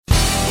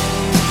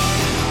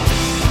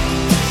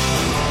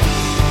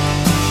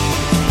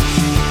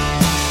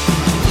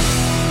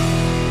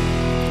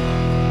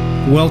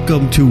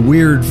Welcome to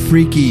Weird,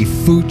 Freaky,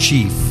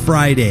 Fuchi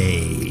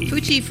Friday.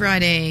 Fuchi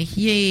Friday,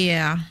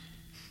 yeah.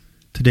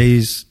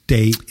 Today's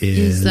date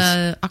is...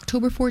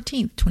 October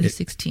 14th,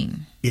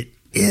 2016. It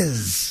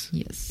is.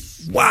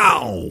 Yes.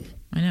 Wow.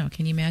 I know.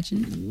 Can you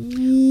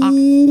imagine?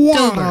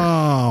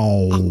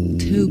 Wow.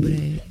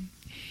 October.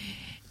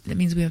 That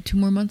means we have 2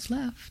 more months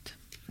left.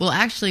 Well,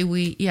 actually,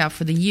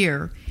 for the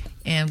year.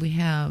 And we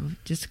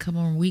have just a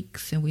couple more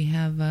weeks, and we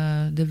have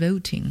the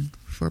voting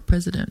for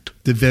president.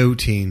 The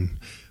voting.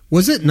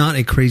 Was it not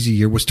a crazy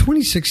year? Was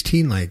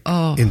 2016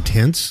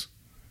 intense?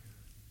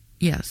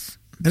 Yes,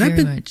 and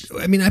very much.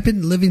 I've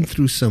been living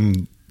through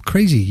some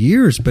crazy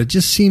years, but it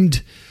just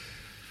seemed,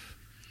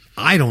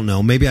 I don't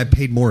know, maybe I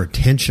paid more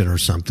attention or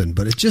something,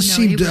 but it just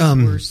seemed... it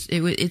was worse.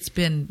 It's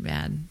been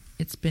bad.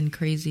 It's been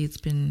crazy. It's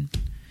been...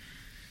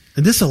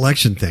 And this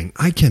election thing,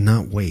 I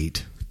cannot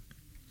wait.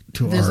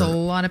 There's a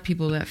lot of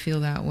people that feel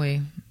that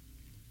way.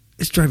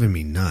 It's driving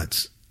me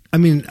nuts. I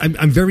mean,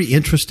 I'm very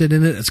interested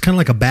in it. It's kind of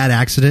like a bad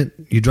accident.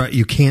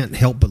 You can't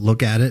help but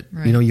look at it.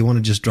 Right. You know, you want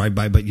to just drive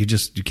by, but you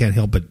can't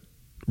help but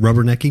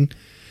rubbernecking.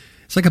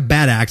 It's like a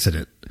bad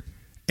accident.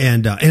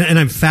 And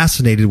I'm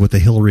fascinated with the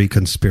Hillary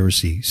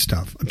conspiracy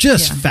stuff. I'm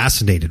just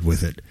fascinated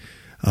with it.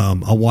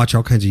 I'll watch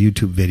all kinds of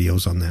YouTube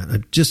videos on that.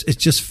 It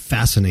just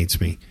fascinates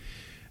me.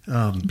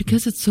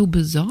 Because it's so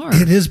bizarre.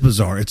 It is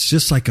bizarre. It's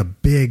just like a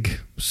big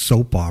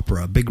soap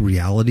opera, a big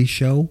reality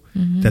show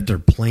that they're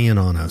playing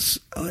on us.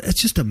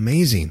 It's just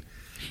amazing.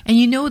 And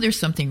you know there's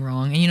something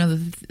wrong. And you know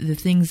the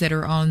things that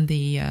are on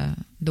the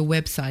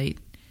website,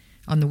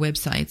 on the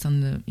websites,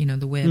 on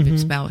the web.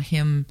 It's about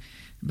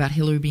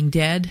Hillary being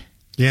dead.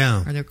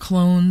 Yeah. Are there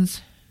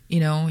clones?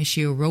 Is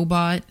she a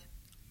robot?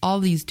 All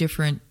these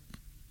different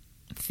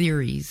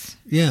theories.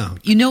 Yeah.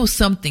 You know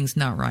something's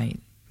not right.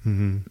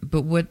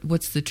 But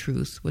what's the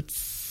truth?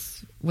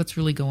 What's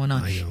really going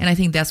on? And I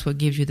think that's what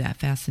gives you that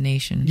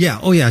fascination. Yeah.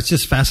 Oh, yeah. It's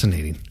just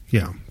fascinating.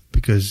 Yeah.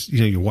 Because,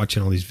 you're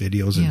watching all these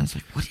videos. And it's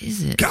like, what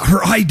is it? God,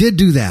 her eye did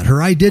do that.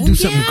 Her eye did do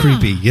something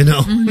creepy,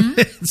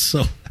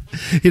 So,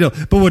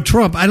 but with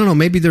Trump, I don't know.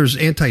 Maybe there's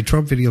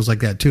anti-Trump videos like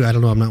that, too. I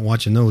don't know. I'm not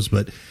watching those.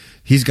 But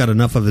he's got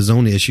enough of his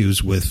own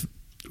issues with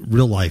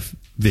real-life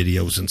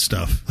videos and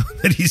stuff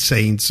that he's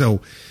saying.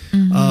 So,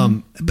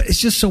 but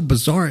it's just so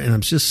bizarre. And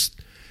I'm just...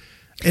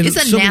 And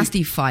it's a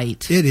nasty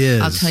fight. It is.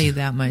 I'll tell you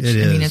that much.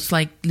 It's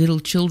like little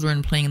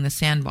children playing in the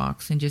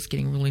sandbox and just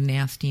getting really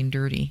nasty and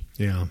dirty.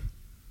 Yeah.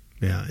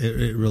 Yeah,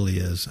 it really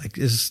is.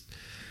 It's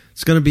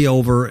going to be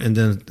over, and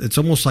then it's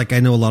almost like I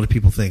know a lot of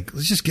people think,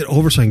 let's just get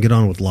over so I can get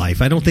on with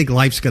life. I don't think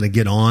life's going to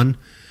get on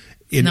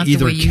in not either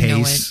the way you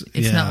case. Know it.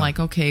 It's not like,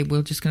 okay,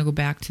 we're just going to go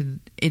back to...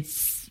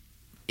 It's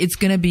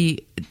going to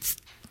be...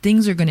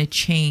 things are going to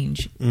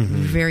change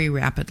very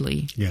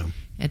rapidly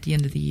at the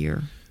end of the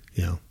year.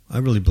 Yeah, I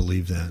really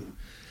believe that.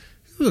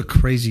 It was a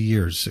crazy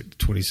year,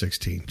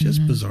 2016.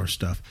 Just bizarre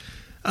stuff.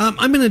 I'm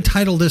going to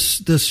entitle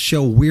this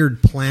show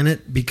Weird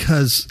Planet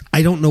because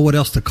I don't know what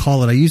else to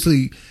call it. I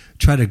usually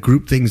try to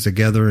group things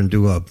together and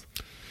do a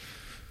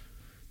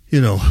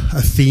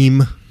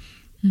theme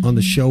on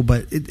the show,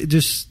 but it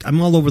just,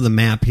 I'm all over the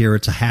map here.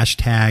 It's a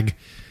hashtag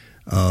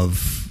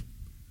of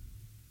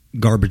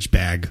garbage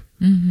bag.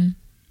 And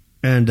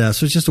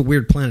so it's just a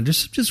weird planet.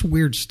 Just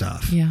weird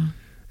stuff. Yeah.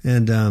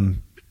 And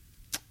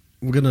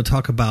we're going to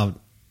talk about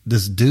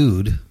this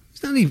dude.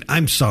 He's not even,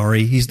 I'm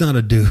sorry, he's not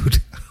a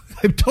dude.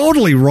 I'm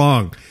totally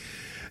wrong.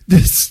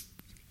 This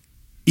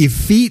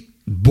effete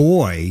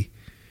boy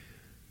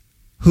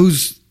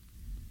who's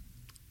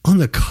on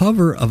the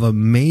cover of a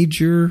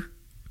major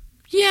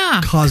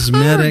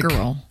cosmetic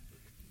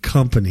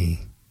company.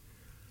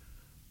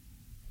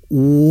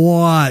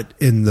 What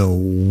in the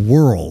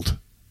world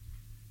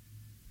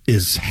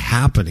is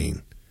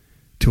happening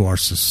to our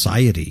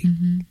society?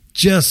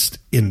 Just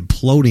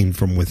imploding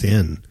from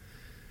within.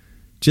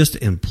 Just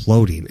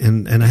imploding.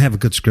 And I have a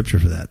good scripture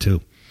for that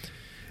too.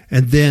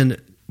 And then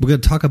we're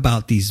going to talk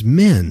about these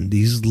men,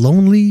 these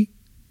lonely,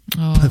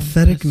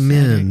 pathetic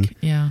men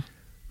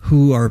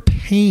who are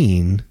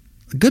paying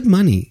good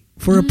money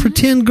for a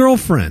pretend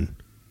girlfriend.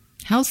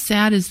 How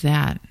sad is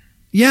that?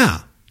 Yeah.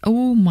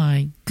 Oh,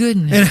 my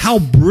goodness. And how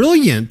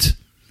brilliant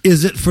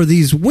is it for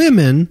these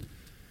women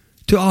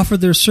to offer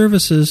their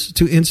services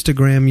to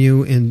Instagram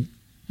you and,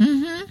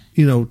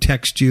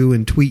 text you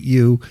and tweet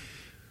you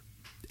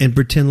and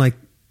pretend like,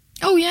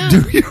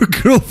 they're your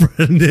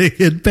girlfriend. They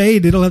get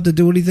paid. They don't have to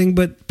do anything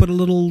but put a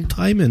little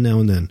time in now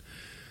and then.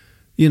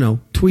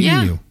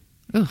 Tweeting you.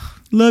 Ugh.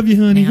 Love you,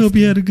 honey. Nasty. Hope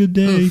you had a good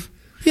day. Oof.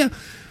 Yeah.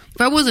 If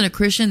I wasn't a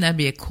Christian, that'd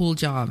be a cool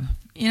job.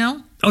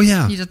 Oh,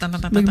 yeah.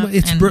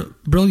 It's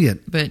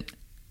brilliant.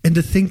 And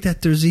to think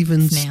that there's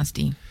even... It's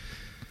nasty.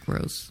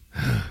 Gross.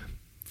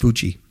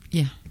 Fuchi.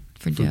 Yeah.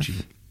 For Jeff.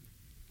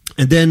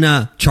 And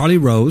then Charlie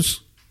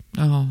Rose.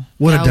 Oh,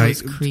 that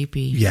was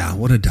creepy. Yeah,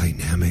 what a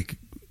dynamic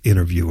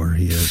interviewer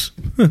he is.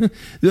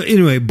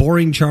 Anyway,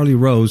 boring Charlie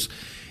Rose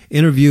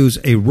interviews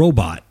a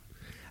robot.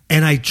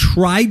 And I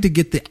tried to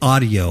get the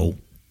audio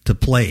to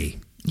play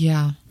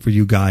for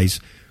you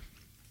guys.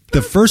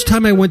 The first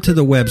time I went to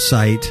the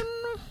website,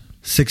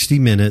 60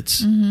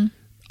 Minutes,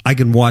 I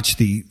can watch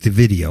the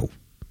video.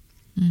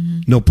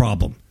 No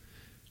problem.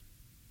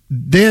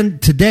 Then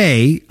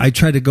today, I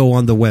try to go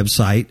on the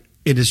website.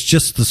 It is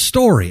just the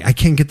story. I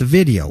can't get the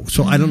video.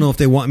 So I don't know if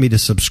they want me to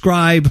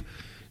subscribe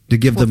to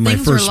give them my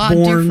firstborn. Things are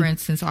a lot different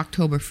since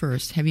October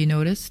 1st. Have you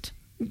noticed?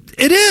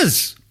 It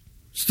is.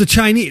 It's the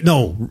Chinese.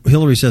 No,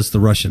 Hillary says the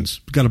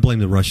Russians. Got to blame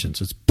the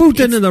Russians. It's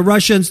Putin and the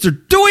Russians. They're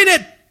doing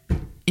it.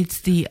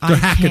 It's the They're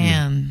hacking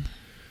ICANN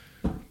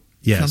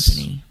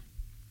company.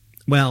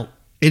 Well,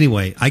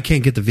 anyway, I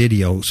can't get the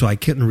video, so I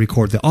couldn't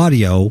record the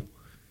audio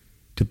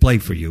to play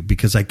for you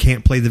because I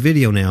can't play the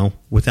video now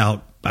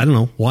without, I don't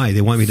know why.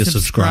 They want me to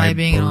subscribe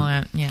Subscribing and all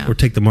that, yeah. or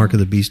take the mark of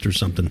the beast or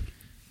something.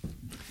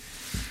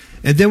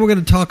 And then we're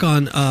going to talk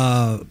on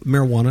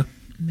marijuana.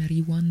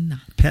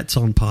 Marijuana. Pets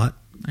on pot.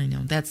 I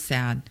know. That's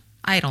sad.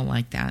 I don't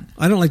like that.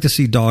 I don't like to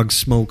see dogs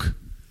smoke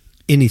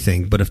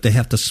anything, but if they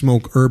have to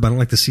smoke herb, I don't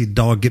like to see a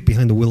dog get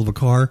behind the wheel of a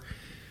car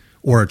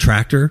or a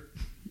tractor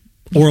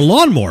or a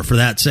lawnmower for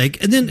that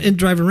sake and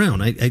drive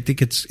around. I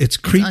think it's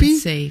creepy.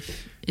 It's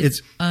unsafe.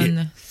 It's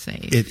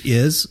unsafe. It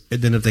is.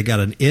 And then if they got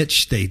an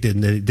itch, they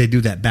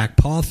do that back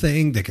paw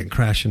thing. They can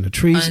crash into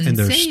trees and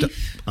they're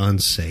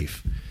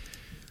unsafe.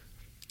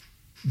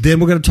 Then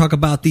we're going to talk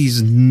about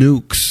these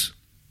nukes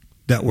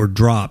that were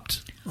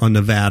dropped on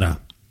Nevada.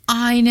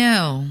 I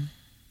know.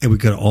 And we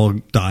could have all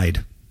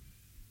died.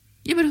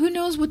 Yeah, but who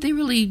knows what they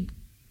really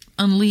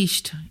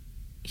unleashed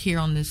here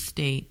on this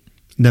state?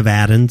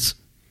 Nevadans.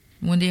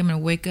 One day I'm going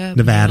to wake up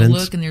Nevadans. and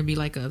look and there'll be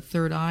like a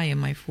third eye in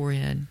my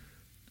forehead.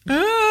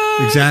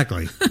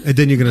 Exactly. And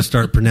then you're going to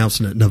start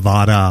pronouncing it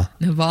Nevada.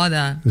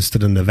 Nevada.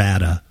 Instead of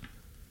Nevada.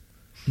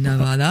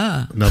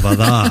 Nevada.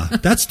 Nevada.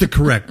 That's the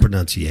correct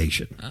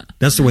pronunciation.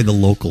 That's the way the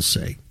locals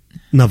say.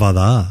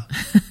 Nevada.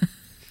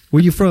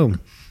 Where you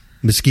from?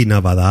 Mesquite,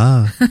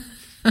 Nevada.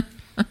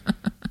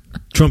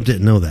 Trump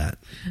didn't know that.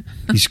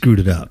 He screwed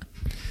it up.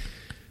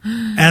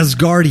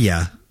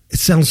 Asgardia. It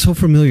sounds so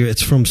familiar.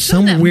 It's from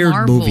some weird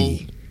Marvel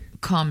movie.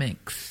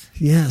 Comics.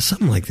 Yeah,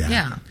 something like that.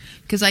 Yeah.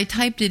 Because I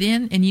typed it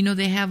in, and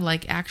they have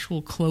like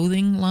actual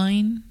clothing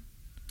line.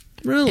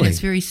 Really? And it's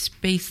very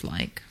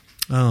space-like.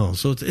 Oh,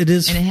 so it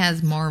is. And it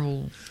has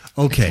Marvel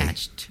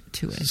attached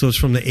to it. So it's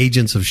from the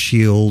Agents of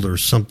S.H.I.E.L.D. or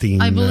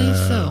something. I believe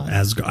so.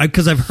 Asgard.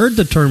 Because I've heard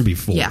the term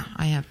before. Yeah,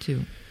 I have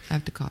too. I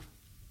have to cough.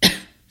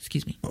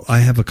 Excuse me. I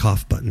have a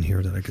cough button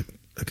here that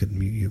I could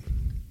mute you.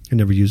 I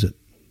never use it.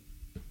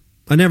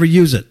 I never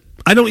use it.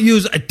 I don't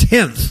use a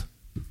tenth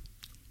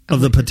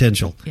of the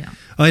potential. Yeah.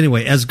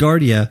 Anyway,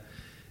 Asgardia,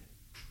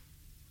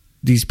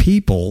 these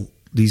people,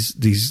 these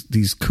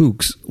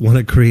kooks want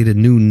to create a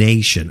new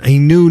nation,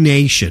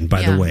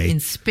 by the way. In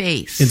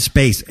space. In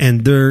space.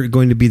 And they're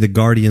going to be the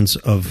guardians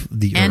of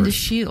the Earth. And a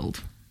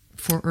shield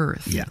for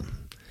Earth. Yeah.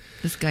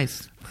 This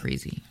guy's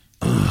crazy.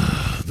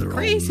 They're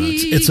crazy. All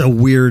nuts. It's a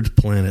weird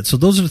planet. So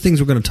those are the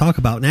things we're going to talk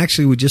about. And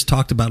actually, we just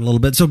talked about it a little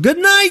bit. So good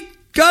night.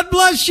 God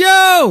bless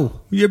you.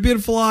 Your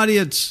beautiful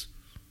audience.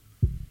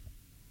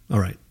 All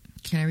right.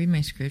 Can I read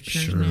my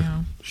scriptures Sure.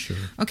 now? Sure.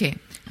 Okay.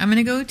 I'm going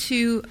to go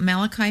to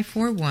Malachi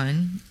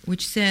 4:1,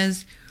 which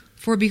says,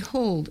 "For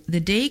behold,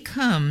 the day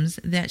comes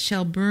that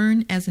shall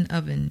burn as an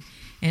oven,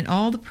 and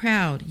all the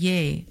proud,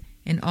 yea,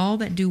 and all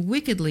that do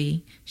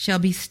wickedly shall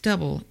be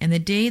stubble, and the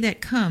day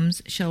that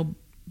comes shall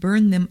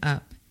burn them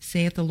up,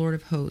 saith the Lord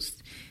of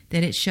hosts,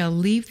 that it shall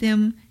leave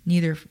them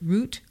neither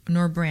root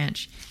nor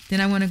branch."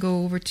 Then I want to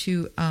go over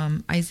to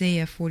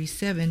Isaiah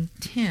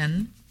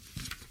 47:10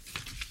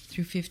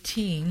 through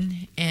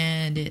 15,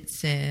 and it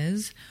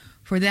says,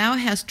 "For thou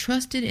hast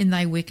trusted in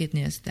thy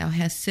wickedness, thou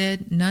hast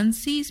said, None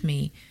sees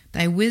me.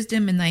 Thy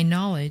wisdom and thy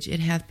knowledge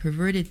it hath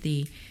perverted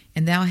thee,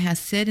 and thou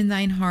hast said in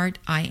thine heart,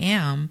 I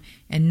am,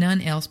 and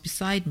none else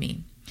beside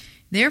me.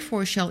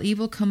 Therefore shall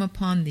evil come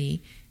upon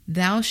thee,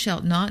 thou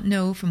shalt not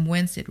know from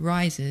whence it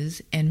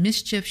rises, and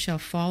mischief shall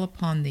fall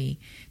upon thee.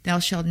 Thou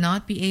shalt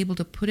not be able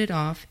to put it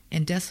off,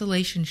 and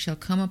desolation shall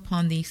come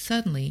upon thee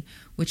suddenly,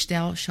 which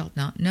thou shalt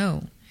not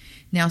know.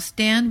 Now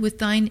stand with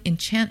thine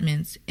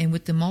enchantments, and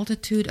with the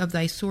multitude of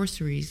thy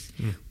sorceries,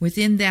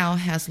 within thou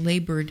hast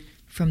labored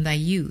from thy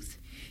youth.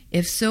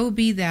 If so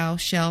be thou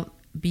shalt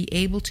be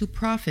able to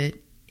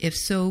profit, if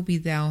so be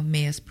thou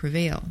mayest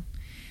prevail.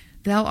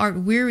 Thou art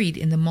wearied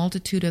in the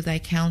multitude of thy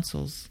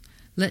counsels.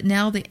 Let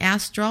now the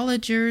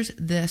astrologers,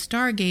 the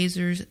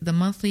stargazers, the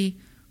monthly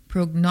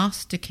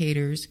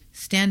prognosticators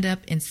stand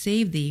up and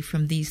save thee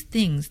from these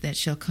things that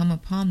shall come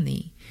upon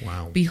thee.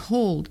 Wow.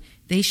 Behold,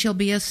 they shall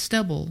be as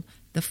stubble,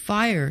 the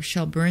fire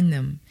shall burn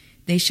them.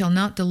 They shall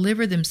not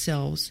deliver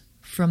themselves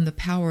from the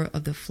power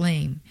of the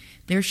flame.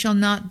 There shall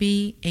not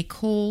be a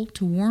coal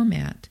to warm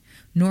at,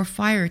 nor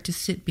fire to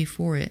sit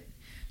before it.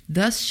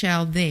 Thus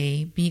shall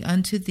they be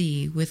unto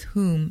thee with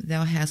whom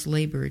thou hast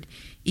labored,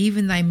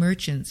 even thy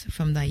merchants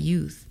from thy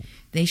youth.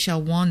 They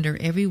shall wander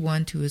every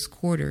one to his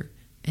quarter,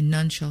 and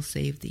none shall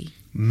save thee.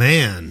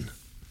 Man.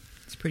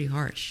 It's pretty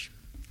harsh.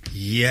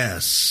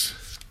 Yes.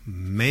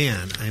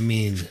 Man, I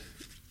mean,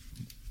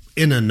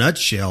 in a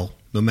nutshell,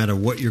 no matter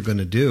what you're going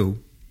to do,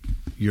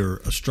 your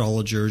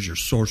astrologers, your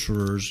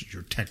sorcerers,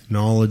 your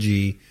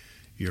technology,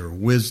 your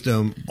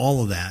wisdom,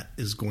 all of that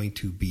is going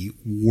to be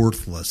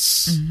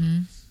worthless.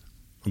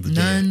 On the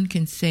None day.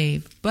 can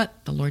save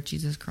but the Lord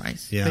Jesus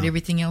Christ. Yeah. But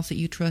everything else that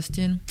you trust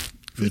in,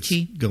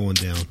 Fuchi. It's going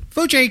down.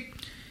 Fuchi!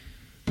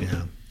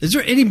 Yeah. Is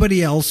there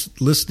anybody else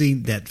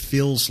listening that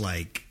feels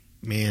like,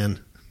 man,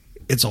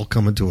 it's all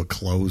coming to a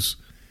close?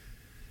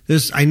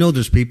 I know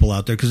there's people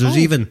out there, because there's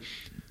even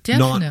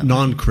definitely.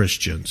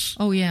 non-Christians.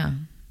 Oh, yeah.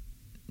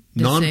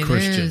 They say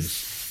Non-Christians. there's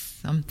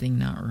something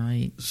not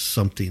right.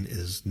 Something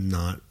is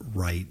not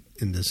right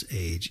in this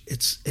age.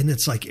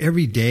 It's like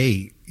every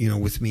day,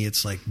 with me,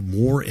 it's like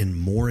more and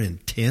more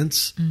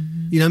intense.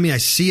 You know what I mean? I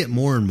see it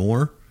more and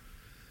more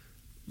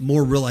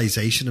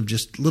realization of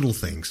just little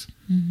things.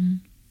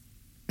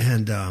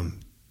 And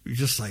you're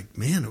just like,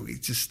 man,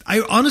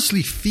 I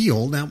honestly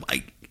feel, now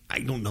I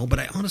don't know, but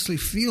I honestly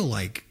feel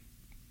like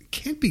it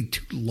can't be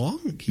too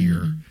long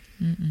here.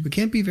 It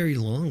can't be very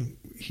long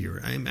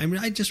here. I mean,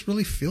 I just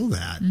really feel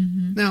that.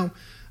 Now,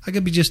 I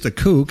could be just a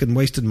kook and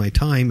wasted my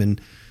time, and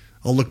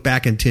I'll look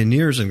back in 10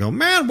 years and go,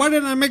 man, why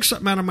didn't I make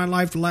something out of my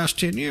life the last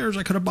 10 years?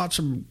 I could have bought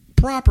some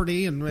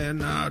property and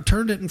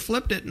turned it and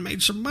flipped it and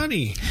made some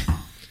money.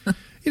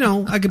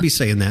 I could be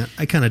saying that.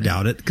 I kind of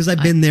doubt it, because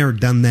I've been there,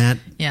 done that.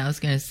 Yeah, I was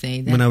going to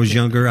say that. When I was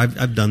younger,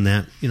 I've done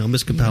that.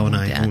 Miss Kapow and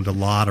I that. owned a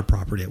lot of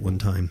property at one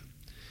time.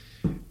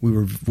 We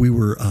were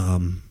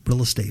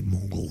real estate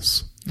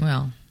moguls.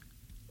 Well,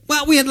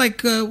 we had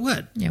like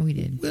what? Yeah, we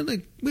did.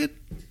 We had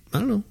I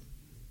don't know,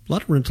 a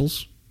lot of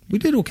rentals. We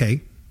did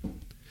okay.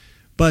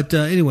 But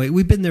anyway,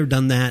 we've been there,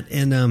 done that,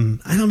 and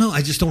I don't know.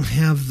 I just don't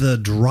have the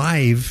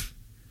drive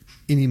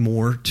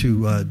anymore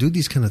to do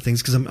these kind of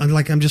things, because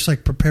I'm just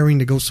like preparing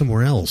to go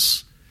somewhere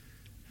else.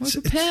 We're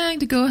preparing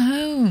to go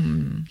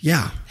home.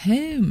 Yeah.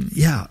 Home.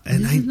 Yeah,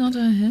 and this is not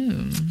our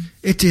home.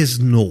 It is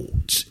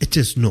not. It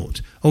is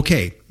not.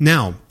 Okay,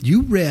 now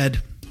you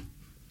read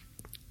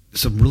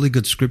some really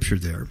good scripture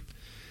there,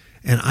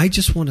 and I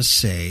just want to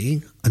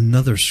say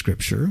another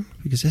scripture,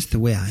 because that's the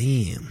way I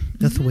am.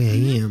 That's the way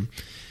I am.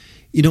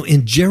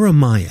 In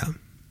Jeremiah.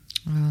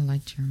 Oh, I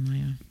like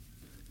Jeremiah.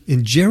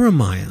 In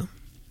Jeremiah,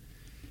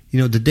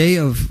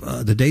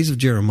 the days of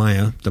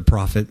Jeremiah, the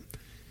prophet,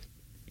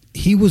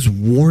 he was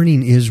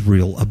warning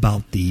Israel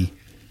about the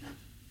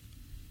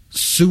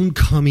soon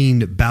coming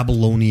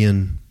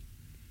Babylonian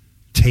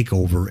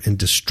takeover and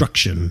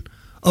destruction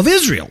of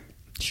Israel.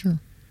 Sure.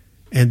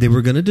 And they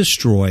were going to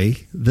destroy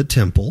the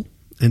temple,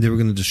 and they were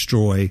going to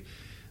destroy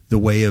the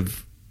way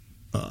of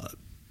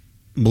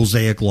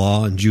Mosaic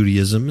law and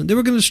Judaism, and they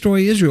were going to destroy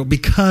Israel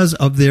because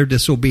of their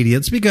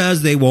disobedience,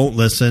 because they won't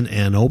listen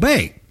and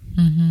obey.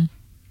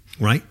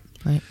 Right?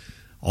 Right.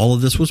 All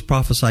of this was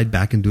prophesied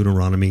back in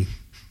Deuteronomy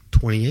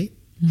 28.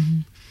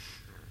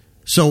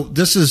 So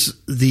this is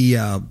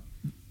the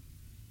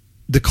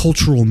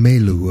cultural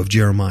milieu of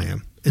Jeremiah.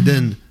 And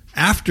then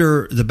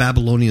after the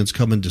Babylonians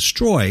come and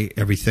destroy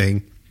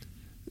everything,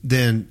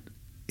 then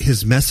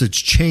his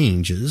message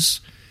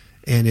changes,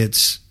 and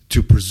it's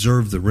to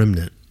preserve the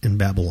remnant in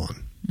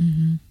Babylon.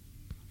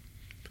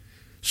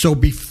 So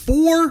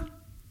before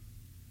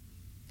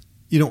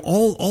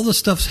all the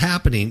stuff's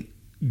happening,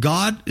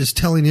 God is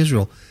telling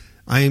Israel,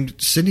 I am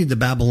sending the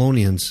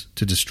Babylonians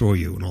to destroy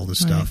you and all this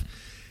stuff.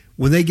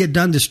 When they get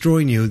done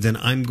destroying you, then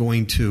I'm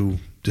going to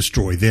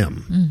destroy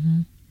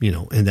them.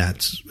 And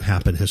that's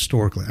happened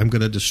historically. I'm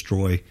going to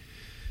destroy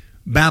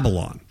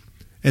Babylon.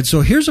 And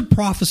so here's a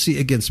prophecy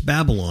against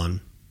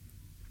Babylon.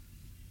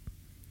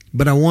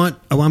 But I'm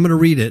going to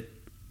read it,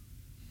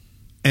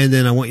 and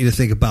then I want you to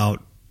think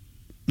about,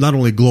 not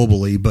only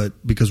globally,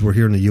 but because we're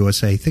here in the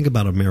USA, think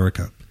about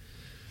America.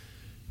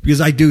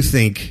 Because I do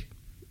think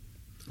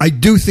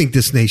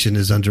this nation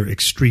is under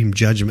extreme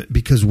judgment,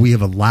 because we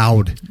have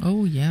allowed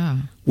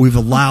we've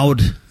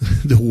allowed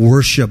the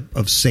worship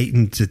of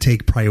Satan to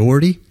take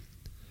priority,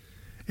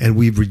 and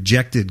we've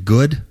rejected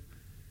good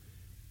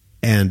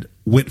and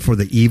went for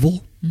the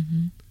evil.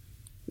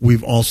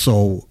 We've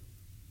also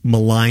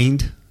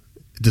maligned,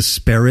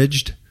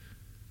 disparaged,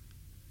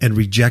 and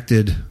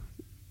rejected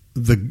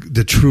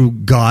the true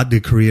God, the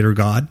Creator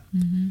God.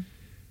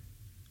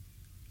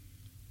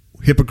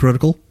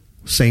 Hypocritical,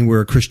 saying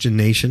we're a Christian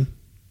nation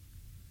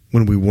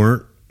when we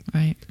weren't.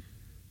 Right.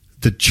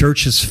 The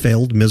church has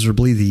failed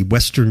miserably. The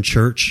Western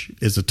church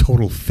is a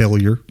total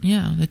failure.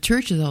 Yeah, the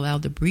church has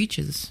allowed the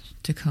breaches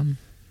to come.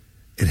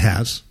 It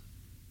has.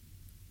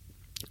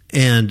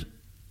 And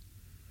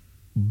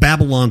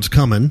Babylon's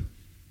coming,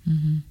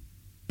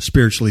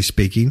 spiritually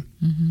speaking.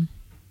 And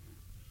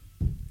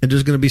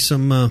there's going to be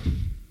some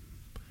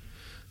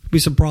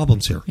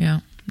problems here. Yeah,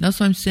 that's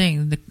what I'm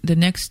saying.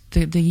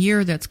 The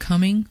year that's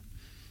coming,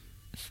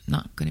 it's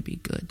not going to be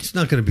good. It's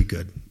not going to be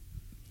good.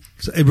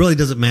 It really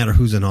doesn't matter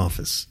who's in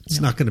office.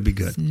 It's not going to be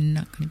good. It's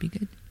not going to be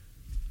good.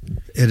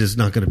 It is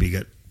not going to be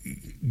good.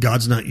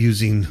 God's not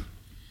using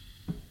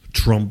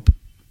Trump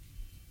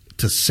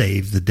to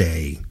save the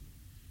day.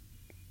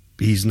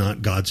 He's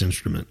not God's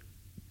instrument.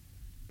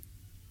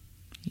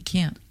 He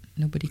can't.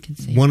 Nobody can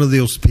save. One of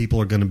those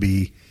people are going to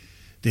be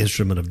the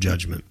instrument of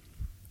judgment.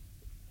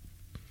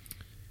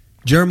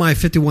 Jeremiah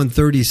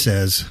 51:30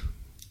 says,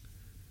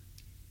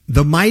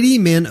 The mighty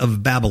men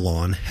of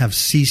Babylon have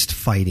ceased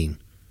fighting.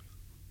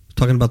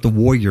 Talking about the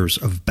warriors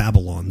of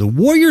Babylon. The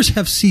warriors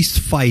have ceased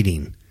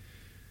fighting.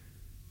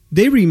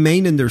 They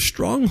remain in their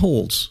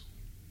strongholds.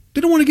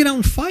 They don't want to get out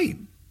and fight.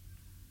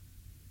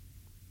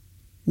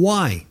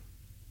 Why?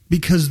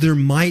 Because their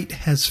might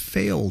has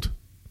failed.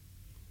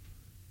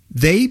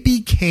 They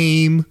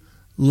became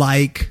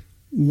like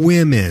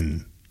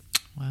women.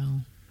 Wow.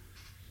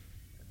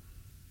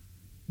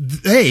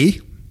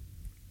 They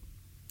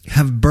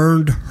have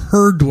burned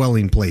her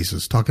dwelling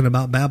places. Talking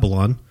about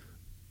Babylon.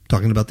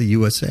 Talking about the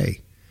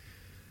USA.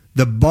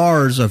 The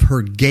bars of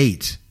her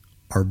gate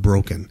are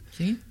broken.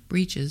 See?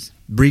 Breaches.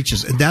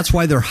 And that's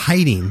why they're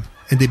hiding,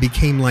 and they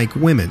became like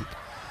women.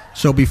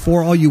 So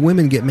before all you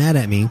women get mad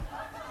at me,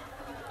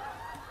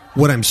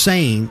 what I'm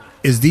saying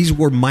is these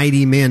were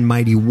mighty men,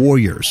 mighty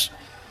warriors.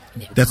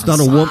 That's not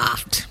a woman.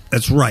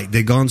 That's right.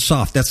 They've gone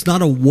soft. That's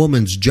not a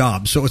woman's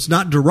job. So it's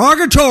not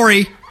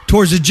derogatory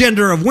towards the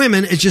gender of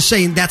women. It's just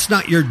saying that's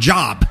not your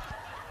job.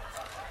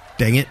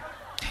 Dang it.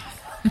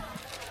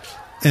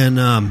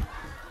 And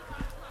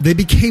they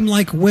became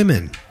like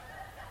women.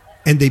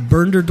 And they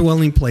burned her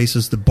dwelling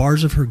places. The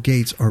bars of her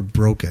gates are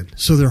broken.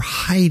 So they're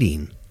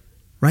hiding.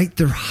 Right?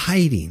 They're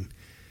hiding.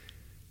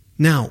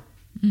 Now,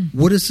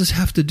 what does this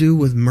have to do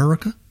with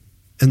America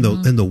and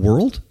the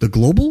world? The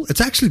global? It's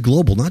actually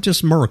global, not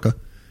just America.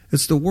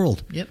 It's the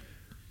world. Yep.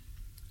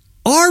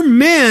 Our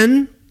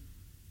men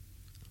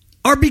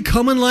are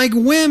becoming like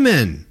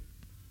women.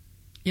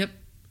 Yep.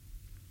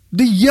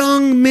 The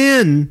young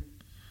men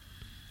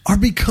are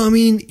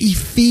becoming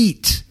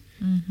effete.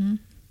 Mm-hmm.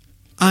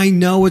 I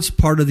know it's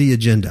part of the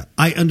agenda.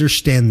 I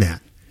understand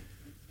that.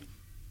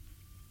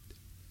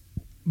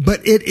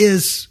 But it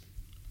is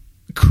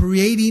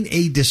creating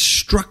a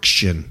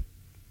destruction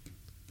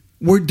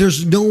where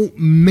there's no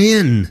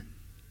men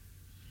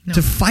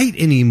to fight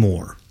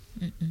anymore.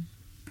 Mm-mm.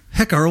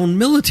 Heck, our own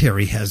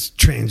military has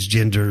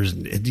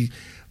transgenders,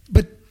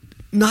 but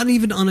not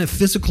even on a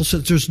physical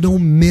sense. There's no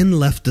men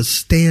left to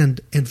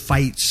stand and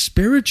fight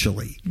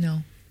spiritually.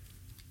 No.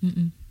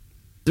 Mm-mm.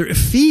 They're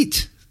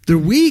effete. They're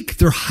weak.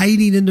 They're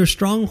hiding in their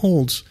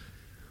strongholds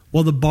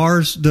while the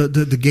bars,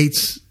 the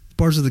gates,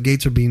 bars of the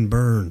gates are being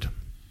burned.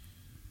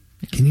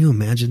 Can you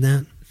imagine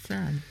that?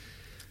 Sad.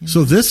 Yeah.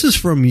 So this is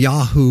from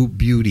Yahoo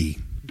Beauty,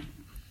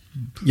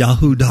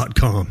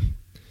 yahoo.com.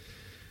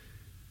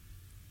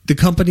 The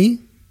company,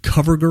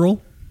 CoverGirl,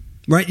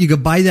 right? You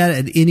could buy that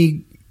at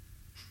any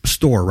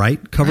store,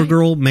 right?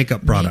 CoverGirl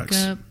makeup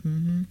products. Makeup.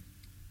 Mm-hmm.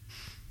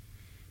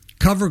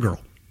 CoverGirl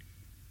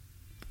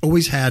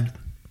always had,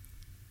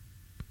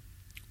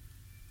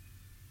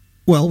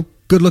 well,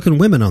 good-looking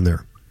women on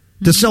there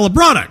to sell a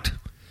product.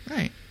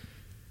 Right.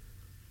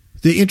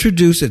 They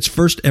introduced its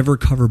first ever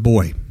cover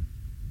boy.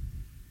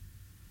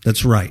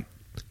 That's right.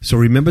 So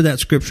remember that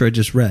scripture I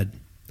just read.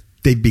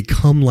 They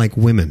become like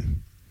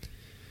women.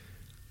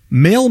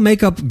 Male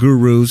makeup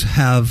gurus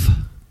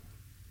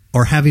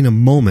are having a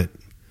moment.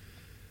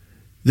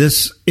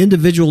 This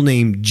individual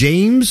named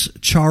James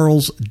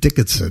Charles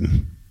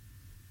Dickinson.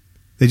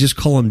 They just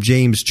call him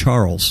James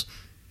Charles.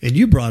 And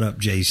you brought up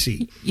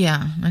JC.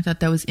 Yeah, I thought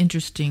that was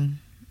interesting.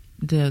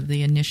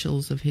 The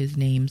initials of his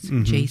names,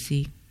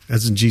 JC.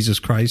 As in Jesus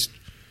Christ.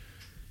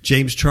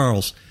 James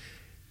Charles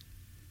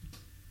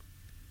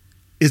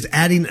is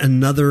adding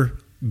another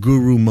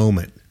guru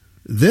moment.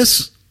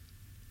 This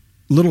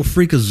little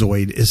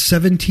freakazoid is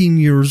 17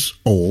 years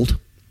old,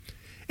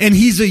 and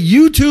he's a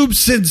YouTube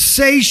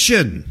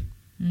sensation.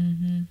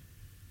 Mm-hmm.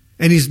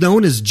 And he's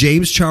known as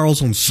James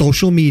Charles on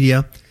social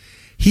media.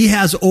 He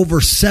has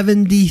over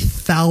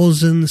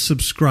 70,000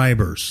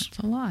 subscribers. That's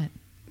a lot.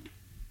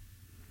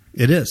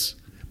 It is.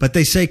 But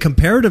they say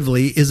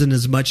comparatively isn't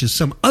as much as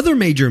some other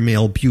major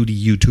male beauty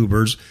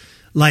YouTubers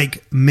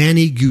like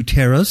Manny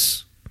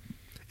Gutierrez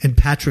and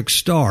Patrick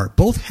Starr.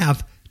 Both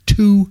have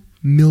 2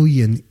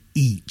 million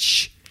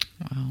each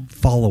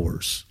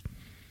followers.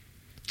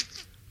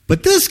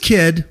 But this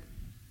kid,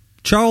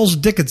 Charles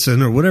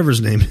Dickinson, or whatever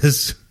his name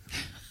is,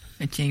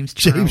 James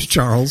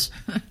Charles,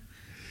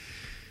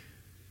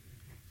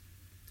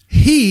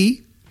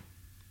 he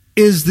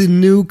is the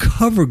new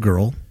cover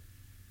girl.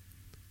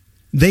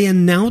 They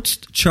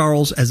announced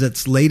Charles as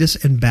its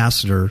latest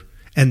ambassador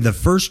and the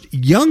first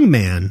young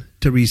man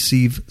to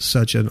receive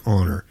such an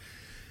honor.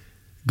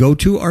 Go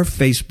to our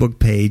Facebook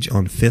page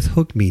on Fifth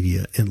Hook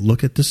Media and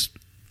look at this.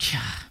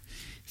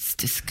 It's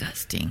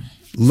disgusting.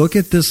 Look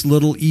at this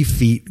little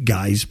effete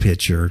guy's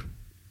picture.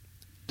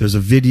 There's a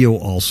video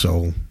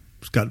also.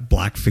 He's got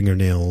black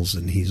fingernails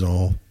and he's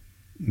all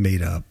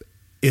made up.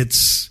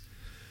 It's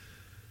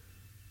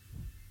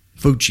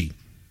Fucci.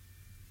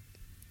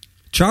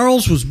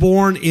 Charles was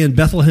born in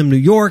Bethlehem, New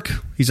York.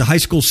 He's a high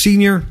school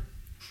senior.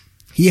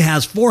 He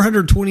has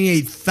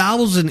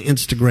 428,000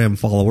 Instagram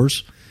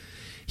followers.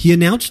 He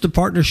announced a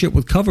partnership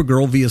with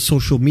CoverGirl via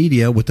social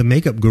media with the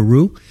makeup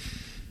guru,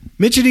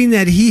 mentioning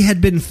that he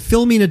had been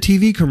filming a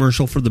TV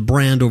commercial for the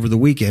brand over the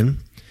weekend.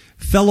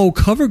 Fellow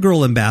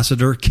CoverGirl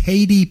ambassador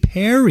Katy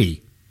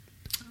Perry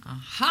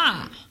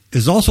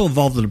is also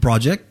involved in the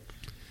project.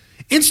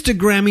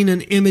 Instagramming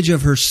an image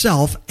of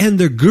herself and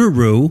the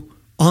guru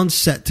on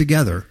set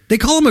together. They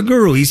call him a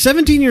guru. He's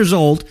 17 years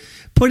old,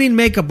 putting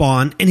makeup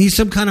on, and he's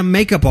some kind of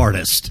makeup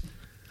artist.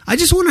 I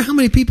just wonder how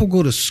many people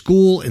go to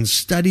school and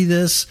study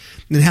this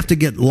and have to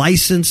get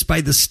licensed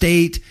by the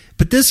state.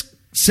 But this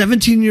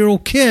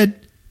 17-year-old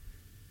kid,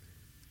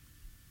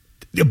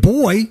 a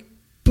boy,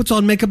 puts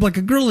on makeup like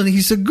a girl, and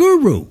he's a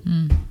guru.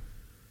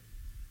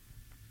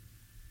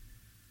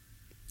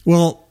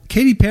 Well,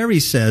 Katy Perry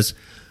says,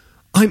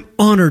 I'm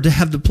honored to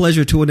have the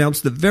pleasure to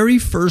announce the very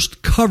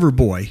first cover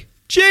boy,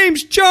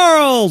 James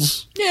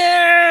Charles.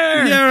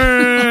 Yeah!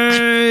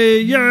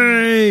 Yay!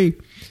 Yay!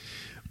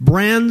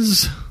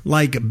 Brands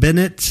like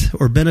Bennett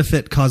or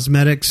Benefit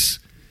Cosmetics,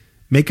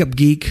 Makeup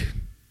Geek.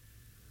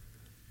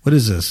 What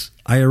is this?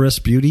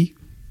 IRS Beauty?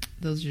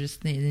 Those are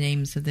just the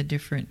names of the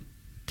different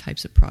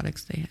types of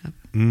products they have.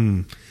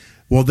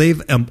 Well,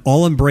 they've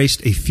all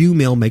embraced a few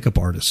male makeup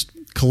artists,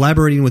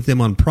 collaborating with them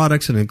on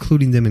products and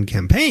including them in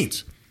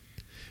campaigns.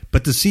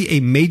 But to see a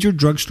major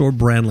drugstore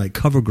brand like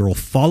CoverGirl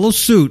follow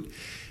suit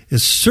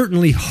is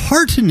certainly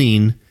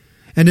heartening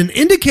and an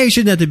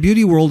indication that the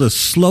beauty world is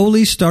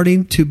slowly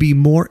starting to be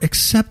more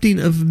accepting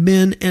of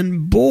men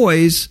and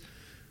boys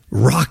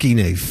rocking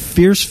a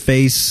fierce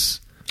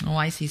face Oh,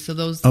 I see. So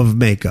those of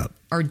makeup.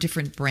 are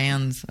different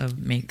brands of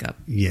makeup.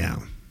 Yeah,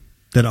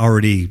 that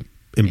already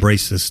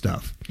embrace this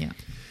stuff. Yeah.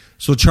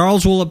 So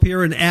Charles will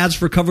appear in ads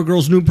for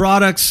CoverGirl's new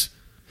products.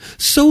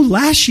 So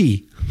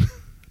Lashy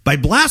by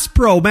Blast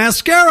Pro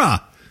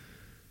Mascara.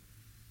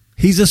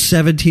 He's a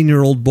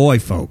 17-year-old boy,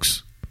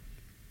 folks.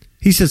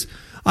 He says,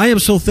 I am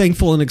so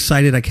thankful and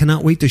excited. I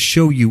cannot wait to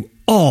show you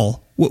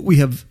all what we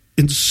have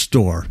in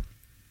store.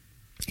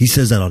 He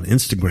says that on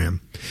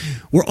Instagram.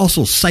 We're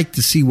also psyched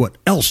to see what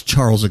else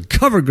Charles and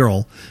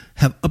CoverGirl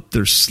have up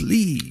their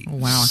sleeves. Oh,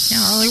 wow.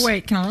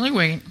 Can't really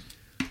wait.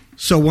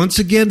 So once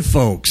again,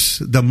 folks,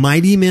 the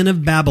mighty men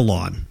of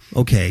Babylon.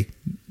 Okay,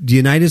 the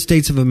United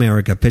States of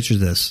America, picture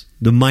this.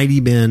 The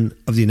mighty men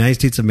of the United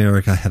States of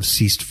America have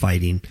ceased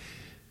fighting.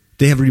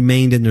 They have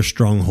remained in their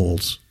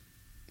strongholds.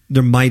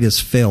 Their might has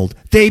failed.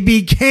 They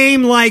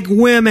became like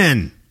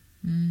women.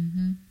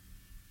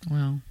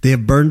 Wow. They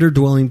have burned their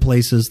dwelling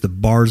places. The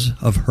bars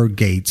of her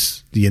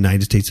gates, the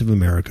United States of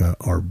America,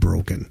 are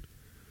broken.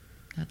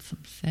 That's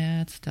some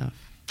sad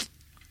stuff.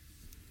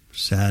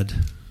 Sad,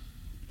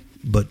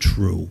 but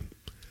true.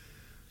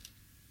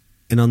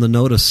 And on the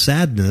note of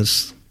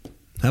sadness,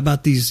 how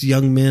about these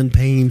young men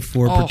paying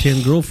for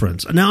pretend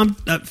girlfriends? Now,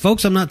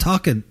 folks, I'm not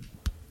talking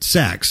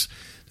sex.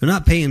 They're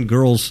not paying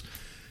girls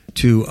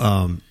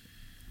to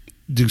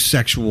do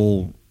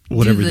sexual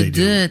whatever they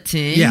do.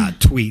 Dirty. Yeah,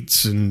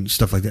 tweets and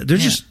stuff like that. They're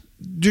just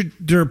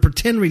they're a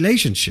pretend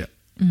relationship.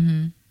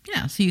 Mm-hmm.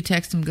 Yeah, so you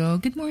text them, go,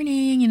 good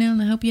morning,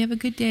 I hope you have a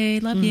good day.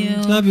 Love you.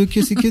 Love you,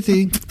 kissy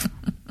kissy.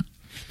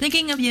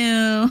 Thinking of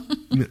you.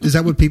 Is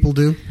that what people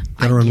do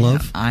that are in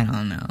love? I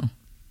don't know.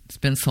 It's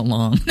been so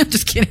long. I'm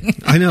just kidding.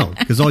 I know,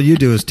 because all you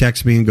do is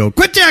text me and go,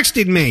 quit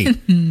texting me.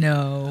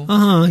 No.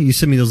 You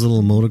send me those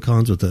little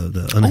emoticons with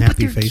the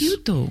unhappy but they're face.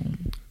 Cute though.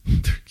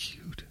 They're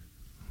cute.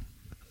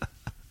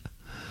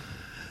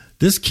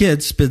 This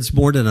kid spends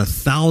more than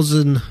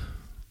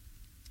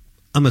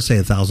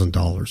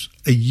 $1,000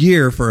 a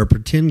year for a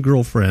pretend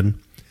girlfriend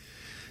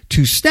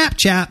to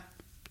Snapchat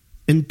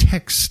and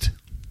text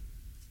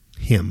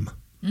him.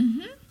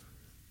 Mm-hmm.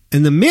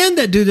 And the men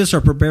that do this are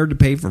prepared to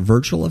pay for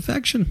virtual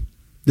affection.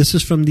 This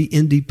is from The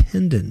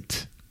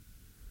Independent.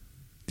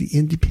 The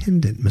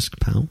Independent, Miss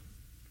Powell.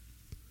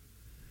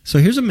 So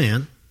here's a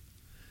man.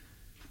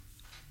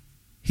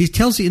 He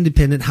tells The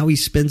Independent how he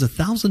spends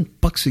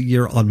 $1,000 a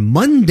year on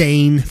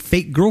mundane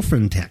fake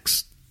girlfriend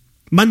texts.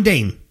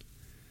 Mundane.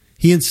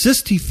 He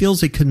insists he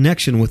feels a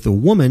connection with a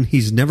woman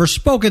he's never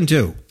spoken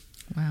to.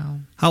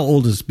 Wow. How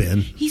old is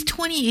Ben? He's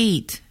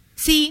 28.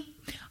 See,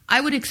 I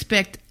would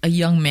expect a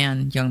young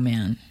man,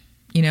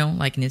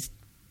 like in his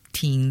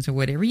teens or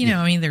whatever.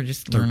 They're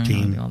just learning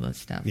how to do all that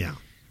stuff. Yeah.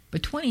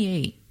 But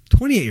 28.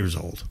 28 years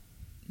old.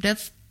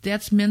 That's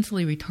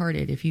mentally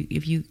retarded if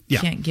you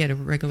can't get a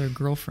regular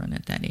girlfriend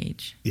at that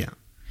age. Yeah.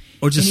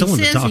 Or just someone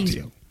to talk to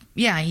you.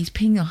 Yeah, he's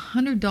paying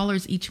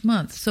 $100 each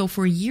month. So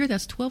for a year,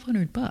 that's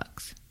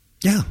 $1,200.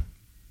 Yeah.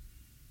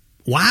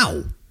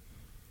 Wow.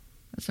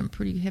 That's some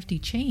pretty hefty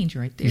change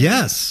right there.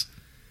 Yes.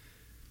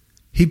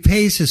 He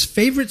pays his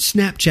favorite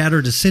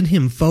Snapchatter to send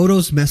him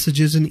photos,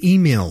 messages, and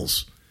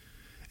emails.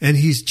 And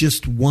he's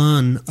just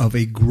one of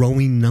a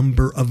growing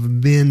number of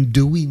men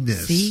doing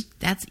this. See,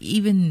 that's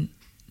even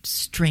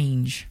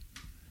strange.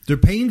 They're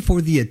paying for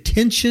the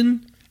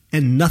attention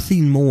and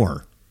nothing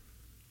more.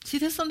 See,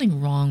 there's something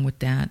wrong with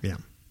that. Yeah.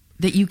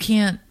 That you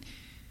can't,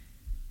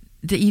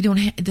 that you don't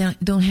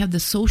have the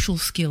social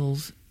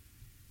skills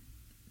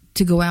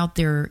to go out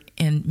there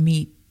and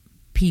meet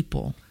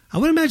people. I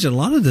would imagine a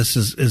lot of this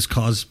is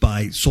caused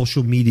by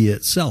social media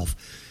itself,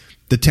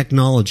 the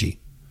technology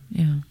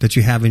that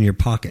you have in your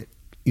pocket,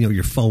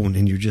 your phone,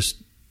 and you're just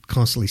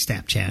constantly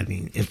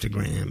Snapchatting,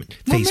 Instagram, and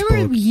Facebook.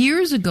 Remember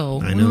years ago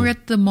when we were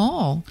at the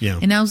mall, Yeah.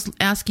 and I was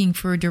asking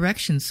for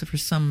directions for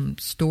some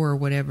store or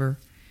whatever,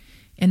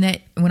 And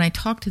that when I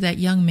talked to that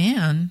young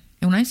man,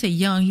 and when I say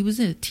young, he was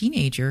a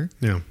teenager.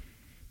 Yeah.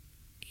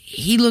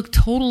 He looked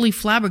totally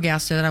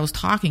flabbergasted that I was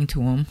talking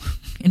to him.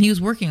 And he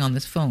was working on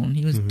this phone.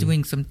 He was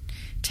doing some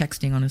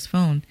texting on his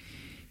phone.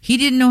 He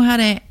didn't know how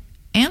to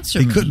answer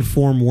me. He couldn't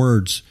form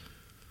words.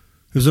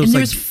 And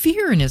there was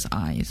fear in his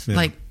eyes. Yeah.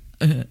 Like,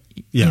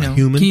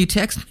 human. Can you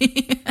text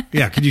me?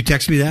 Yeah, can you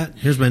text me that?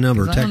 Here's my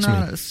number. Text me. I don't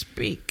know how to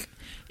speak.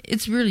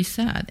 It's really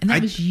sad. And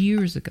that was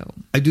years ago.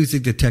 I do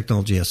think that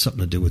technology has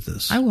something to do with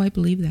this. I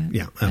believe that.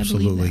 Yeah,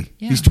 absolutely.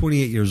 Yeah. He's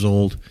 28 years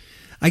old.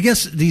 I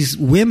guess these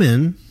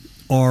women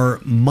are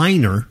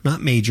minor,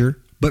 not major,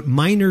 but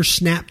minor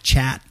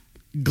Snapchat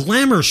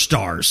glamour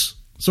stars.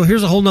 So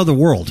here's a whole nother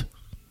world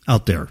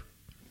out there.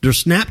 They're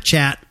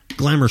Snapchat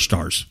glamour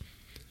stars.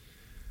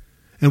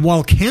 And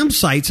while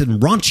campsites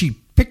and raunchy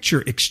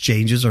picture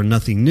exchanges are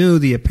nothing new,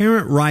 the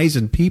apparent rise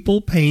in people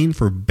paying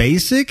for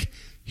basic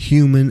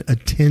human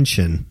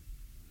attention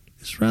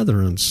is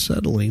rather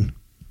unsettling.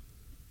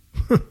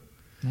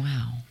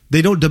 Wow.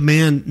 They don't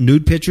demand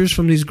nude pictures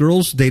from these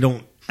girls. They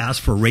don't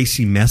ask for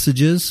racy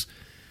messages.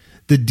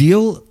 The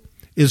deal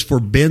is for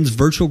Ben's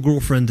virtual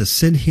girlfriend to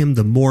send him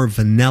the more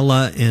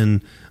vanilla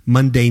and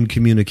mundane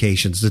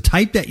communications, the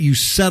type that you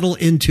settle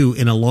into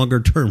in a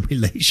longer-term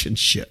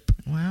relationship.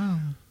 Wow.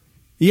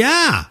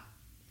 Yeah.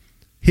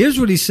 Here's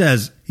what he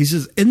says. He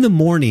says, in the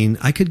morning,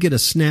 I could get a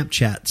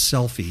Snapchat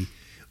selfie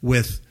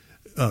with,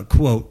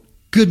 quote,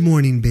 "Good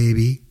morning,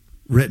 baby,"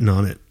 written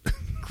on it.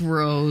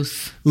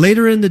 Gross.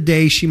 Later in the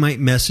day, she might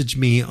message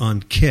me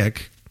on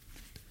Kik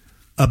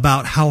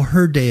about how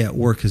her day at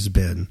work has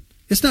been.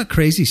 It's not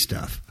crazy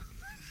stuff.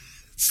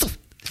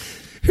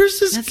 Here's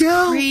this That's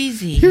gal.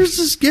 Crazy. Here's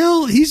this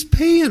gal. He's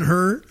paying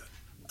her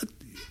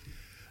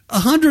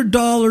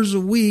 $100 a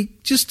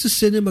week just to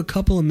send him a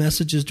couple of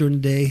messages during the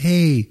day.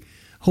 Hey,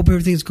 hope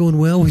everything's going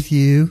well with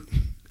you.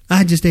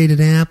 I just ate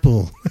an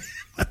apple.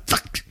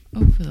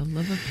 Oh, for the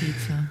love of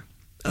pizza.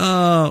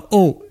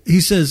 He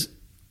says,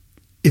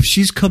 if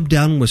she's come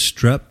down with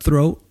strep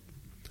throat,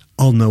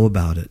 I'll know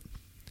about it.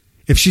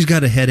 If she's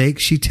got a headache,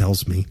 she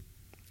tells me.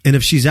 And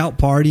if she's out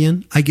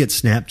partying, I get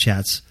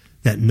Snapchats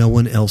that no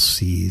one else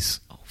sees.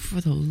 Oh,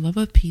 for the love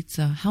of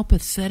pizza. How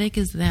pathetic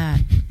is that?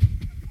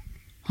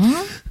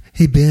 Huh?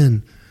 Hey,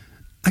 Ben,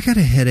 I got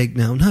a headache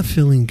now. I'm not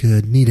feeling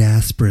good. Need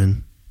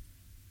aspirin.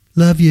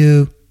 Love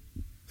you.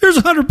 Here's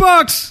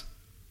 $100.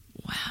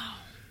 Wow.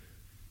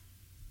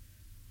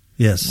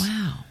 Yes.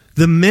 Wow.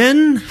 The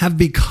men have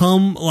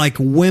become like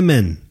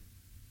women.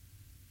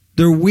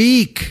 They're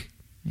weak.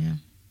 Yeah.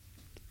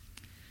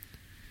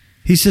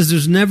 He says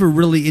there's never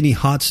really any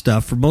hot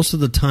stuff. For most of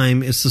the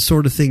time, it's the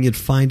sort of thing you'd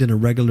find in a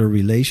regular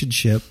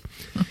relationship.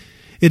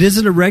 It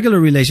isn't a regular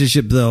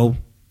relationship, though.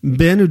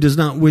 Ben, who does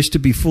not wish to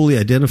be fully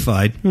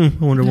identified, I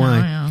wonder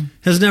why,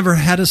 has never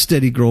had a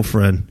steady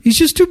girlfriend. He's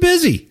just too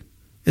busy.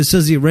 It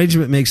says the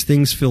arrangement makes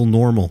things feel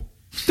normal.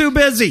 Too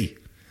busy.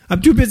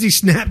 I'm too busy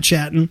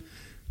Snapchatting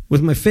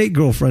with my fake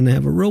girlfriend to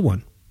have a real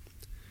one.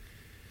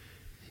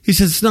 He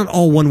says it's not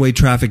all one-way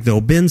traffic,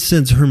 though. Ben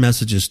sends her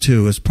messages,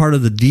 too. As part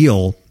of the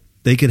deal,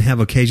 they can have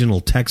occasional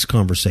text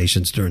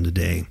conversations during the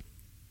day.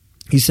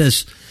 He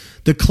says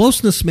the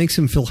closeness makes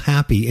him feel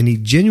happy, and he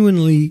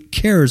genuinely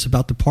cares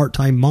about the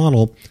part-time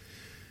model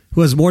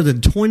who has more than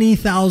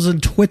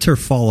 20,000 Twitter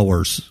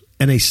followers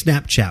and a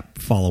Snapchat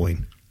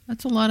following.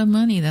 That's a lot of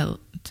money.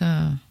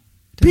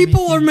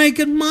 People are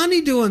making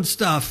money doing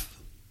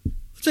stuff.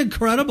 It's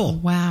incredible.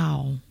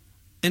 Wow.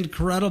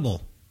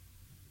 Incredible.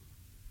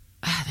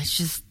 It's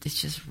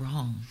just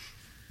wrong.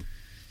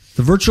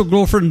 The virtual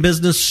girlfriend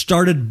business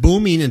started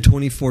booming in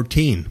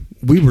 2014.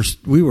 We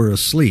were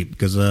asleep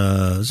because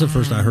this is the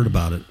first I heard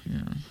about it.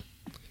 Yeah.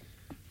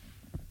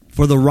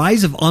 For the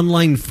rise of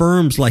online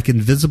firms like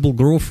Invisible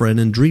Girlfriend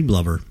and Dream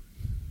Lover.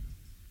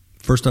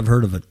 First I've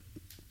heard of it.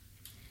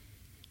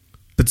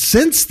 But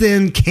since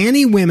then,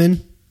 canny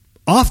women,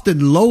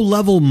 often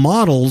low-level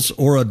models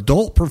or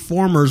adult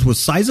performers with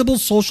sizable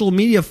social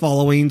media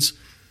followings,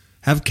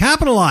 have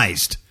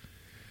capitalized.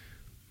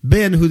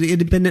 Ben, who the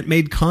Independent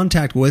made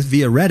contact with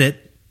via Reddit,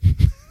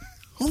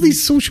 all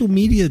these social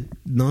media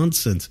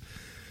nonsense,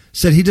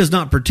 said he does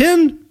not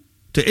pretend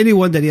to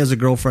anyone that he has a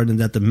girlfriend and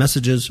that the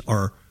messages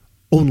are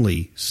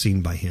only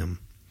seen by him.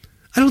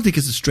 I don't think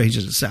it's as strange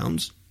as it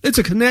sounds. It's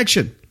a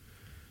connection.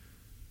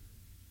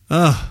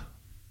 And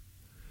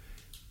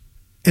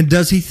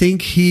does he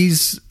think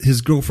he's his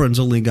girlfriend's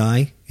only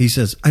guy? He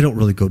says, I don't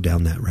really go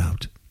down that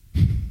route.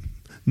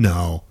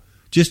 No,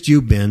 just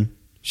you, Ben.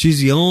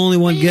 She's the only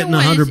one getting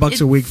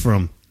 $100 a week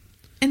from.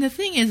 And the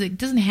thing is, it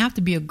doesn't have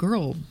to be a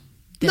girl.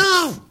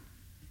 No.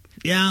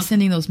 Yeah.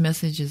 Sending those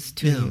messages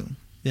to you.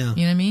 Yeah.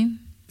 You know what I mean?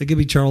 It could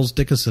be Charles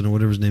Dickinson or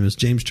whatever his name is.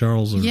 James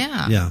Charles. Or,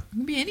 yeah. It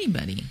could be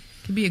anybody.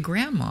 It could be a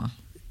grandma.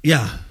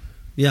 Yeah.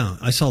 Yeah.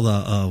 I saw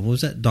the, what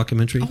was that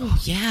documentary? Oh,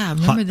 yeah.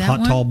 Remember that one?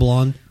 Hot, Tall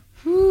Blonde.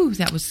 Whew,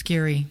 that was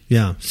scary.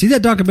 Yeah. See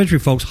that documentary,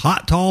 folks.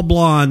 Hot, Tall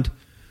Blonde.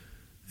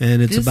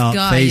 And it's about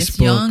Facebook. This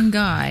young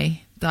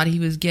guy thought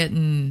he was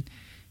getting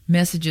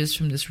messages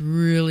from this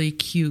really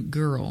cute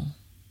girl.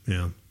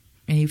 Yeah.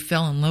 And he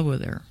fell in love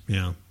with her.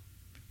 Yeah.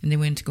 and they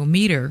went to go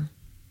meet her.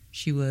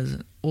 She was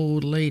an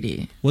old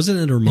lady. Wasn't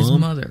it her mom? His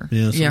mother.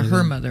 Yeah,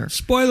 her mother.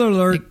 Spoiler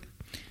alert.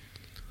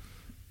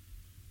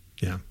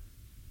 Yeah.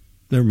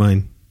 Never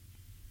mind.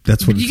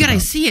 That's what you got to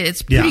see it.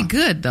 It's pretty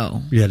good,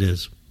 though. Yeah, it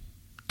is.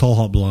 Tall,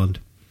 hot blonde.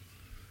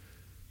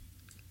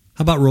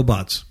 How about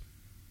robots?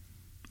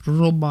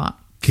 Robot.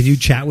 Can you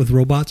chat with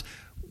robots?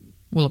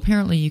 Well,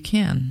 apparently you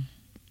can.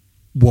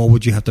 Well,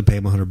 would you have to pay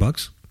them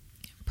 $100?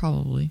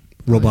 Probably.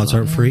 Robots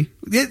aren't free?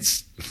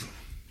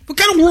 What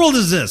kind of world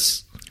is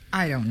this?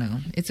 I don't know.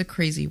 It's a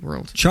crazy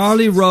world.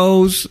 Charlie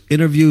Rose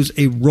interviews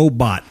a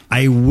robot.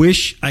 I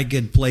wish I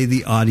could play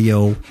the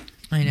audio.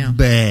 I know.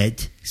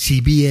 But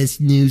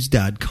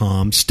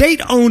CBSNews.com,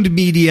 state-owned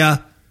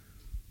media,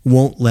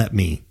 won't let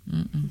me.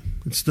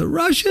 It's the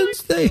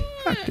Russians. They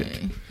hacked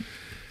it.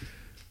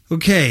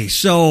 Okay,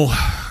 so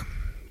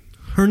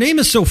her name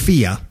is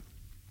Sophia.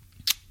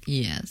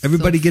 Yes.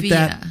 Everybody Sophia. get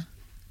that?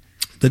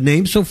 The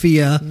name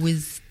Sophia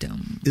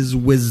Wisdom. is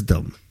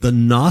wisdom. The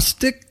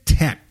Gnostic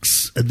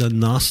texts and the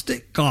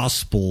Gnostic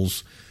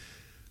Gospels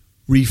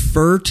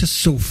refer to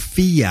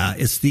Sophia.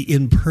 It's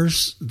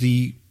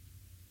the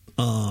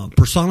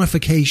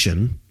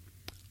personification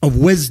of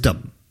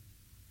wisdom.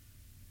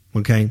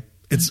 Okay?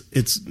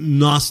 It's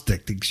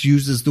Gnostic. It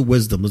uses the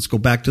wisdom. Let's go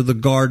back to the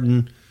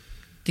garden.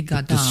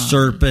 The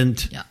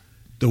serpent. Yeah.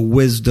 The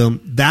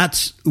wisdom.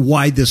 That's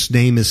why this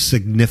name is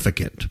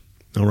significant.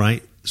 All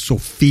right?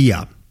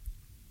 Sophia.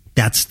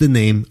 That's the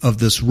name of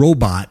this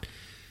robot.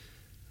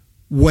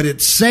 What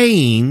it's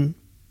saying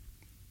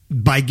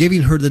by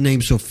giving her the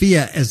name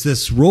Sophia is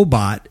this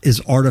robot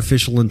is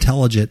artificial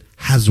intelligent,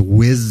 has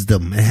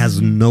wisdom, it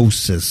has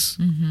gnosis,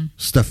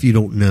 stuff you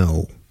don't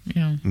know.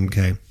 Yeah.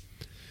 Okay.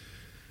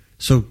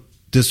 So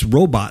this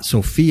robot,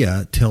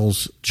 Sophia,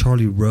 tells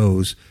Charlie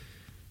Rose,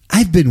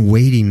 I've been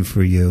waiting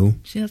for you.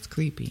 See, that's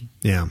creepy.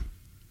 Yeah.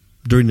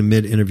 During the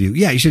mid-interview.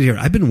 Yeah, you should hear it.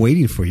 I've been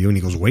waiting for you. And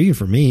he goes, waiting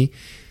for me?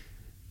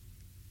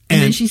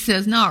 And then she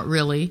says, not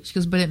really. She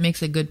goes, but it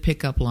makes a good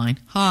pickup line.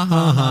 Ha,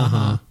 ha, ha,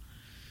 ha.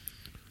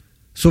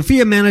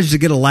 Sophia managed to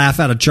get a laugh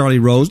out of Charlie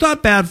Rose.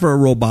 Not bad for a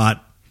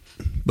robot.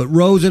 But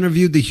Rose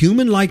interviewed the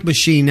human-like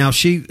machine. Now,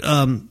 she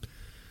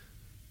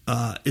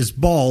is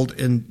bald,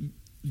 and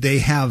they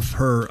have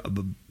her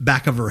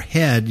back of her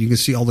head. You can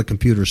see all the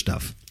computer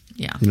stuff.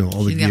 Yeah. You know,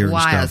 all the gear and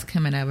stuff. She's got wires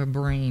coming out of her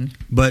brain.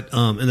 But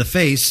in the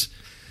face,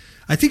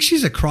 I think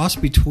she's a cross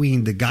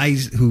between the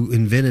guys who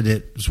invented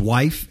it, his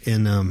wife,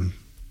 and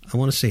I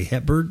want to say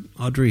Hepburn,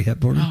 Audrey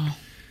Hepburn. Oh.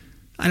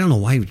 I don't know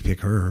why he would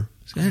pick her.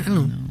 I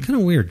don't know. Kind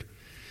of weird.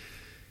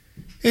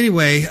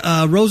 Anyway,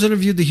 Rose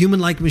interviewed the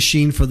human-like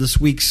machine for this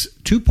week's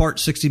 2-part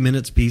 60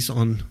 Minutes piece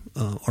on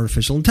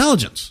artificial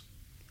intelligence.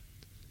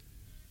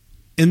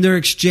 In their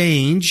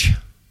exchange,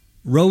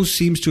 Rose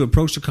seems to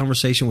approach the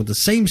conversation with the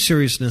same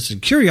seriousness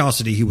and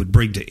curiosity he would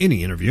bring to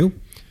any interview.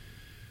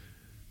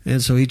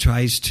 And so he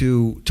tries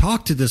to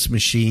talk to this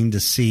machine to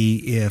see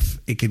if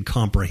it can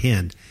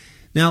comprehend.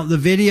 Now, the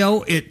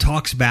video, it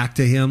talks back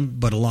to him,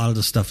 but a lot of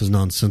the stuff is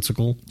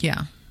nonsensical.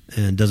 Yeah.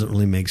 And doesn't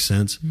really make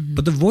sense. Mm-hmm.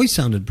 But the voice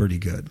sounded pretty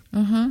good.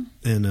 Uh-huh.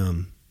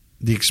 And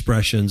the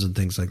expressions and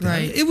things like that.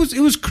 Right. It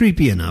was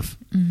creepy enough.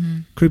 Mm-hmm.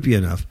 Creepy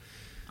enough.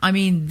 I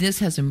mean, this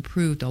has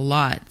improved a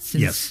lot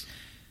since,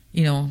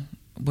 you know,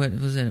 what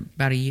was it,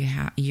 about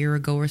a year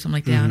ago or something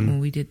like that, when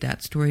we did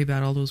that story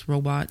about all those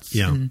robots.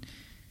 Yeah. And,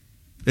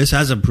 this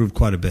has improved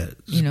quite a bit.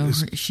 You know,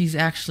 she's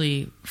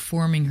actually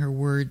forming her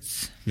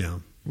words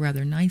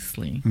rather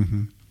nicely.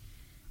 Mm-hmm.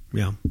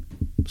 Yeah.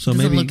 So doesn't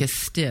maybe look as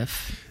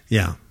stiff.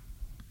 Yeah.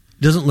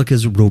 Doesn't look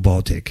as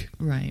robotic.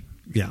 Right.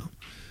 Yeah.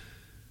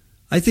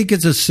 I think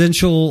it's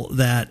essential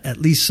that at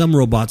least some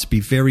robots be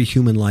very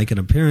human-like in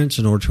appearance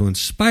in order to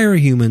inspire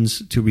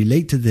humans to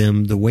relate to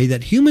them the way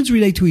that humans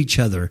relate to each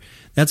other.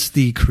 That's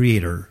the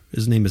creator.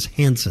 His name is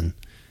Hansen.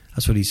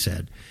 That's what he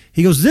said.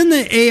 He goes, then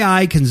the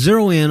AI can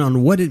zero in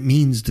on what it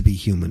means to be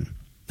human.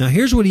 Now,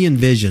 here's what he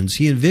envisions.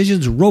 He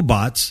envisions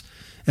robots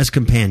as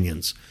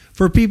companions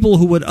for people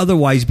who would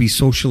otherwise be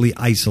socially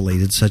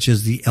isolated, such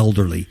as the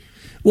elderly.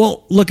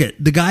 Well, look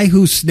at the guy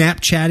who's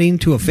Snapchatting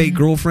to a fake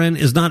girlfriend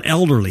is not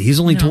elderly. He's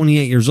only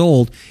 28 years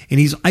old, and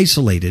he's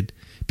isolated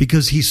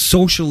because he's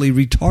socially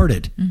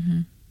retarded. Mm-hmm.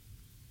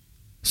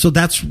 So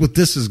that's what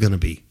this is going to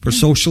be for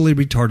socially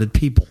retarded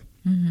people,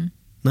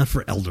 not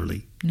for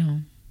elderly.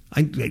 No.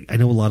 I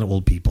know a lot of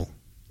old people.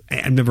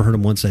 I've never heard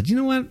them once said, you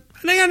know what? I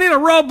think I need a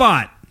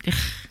robot.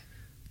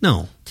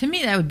 No. To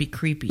me, that would be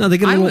creepy. No, they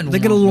get a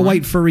little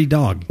white furry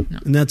dog,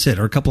 and that's it,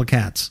 or a couple of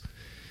cats.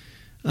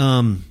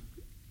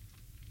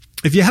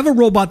 If you have a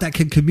robot that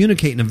can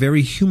communicate in a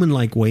very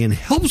human-like way and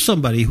help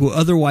somebody who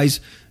otherwise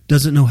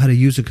doesn't know how to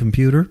use a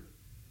computer,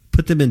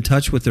 put them in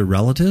touch with their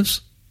relatives.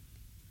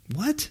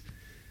 What?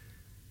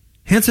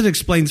 Hansen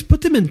explains,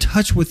 put them in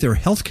touch with their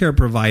healthcare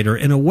provider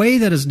in a way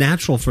that is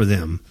natural for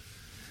them.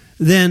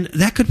 Then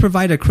that could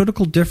provide a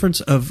critical difference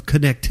of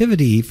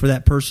connectivity for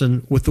that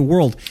person with the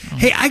world. Oh.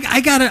 Hey,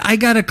 I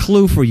got a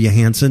clue for you,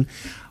 Hansen.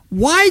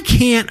 Why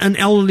can't an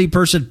elderly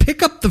person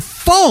pick up the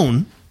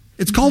phone?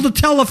 It's called a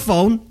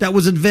telephone that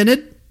was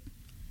invented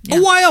a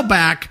while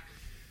back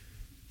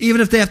even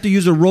if they have to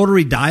use a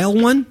rotary dial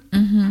one,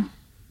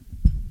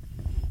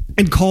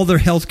 and call their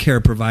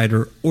healthcare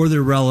provider or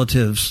their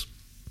relatives.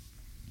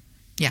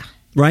 Yeah.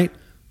 Right?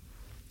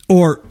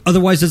 Or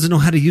otherwise doesn't know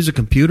how to use a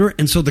computer,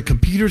 and so the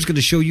computer is going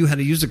to show you how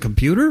to use a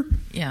computer?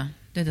 Yeah,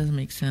 that doesn't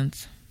make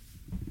sense.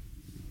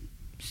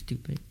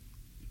 Stupid.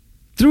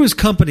 Through his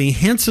company,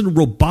 Hanson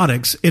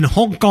Robotics in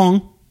Hong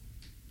Kong,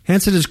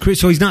 Hanson is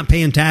so he's not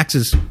paying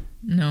taxes.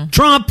 No.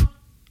 Trump!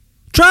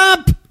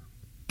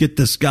 Get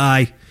this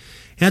guy.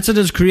 Hanson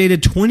has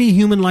created 20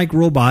 human-like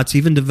robots,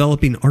 even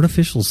developing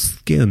artificial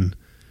skin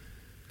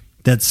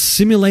that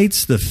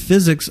simulates the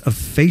physics of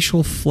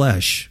facial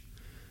flesh.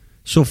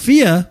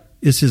 Sophia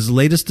is his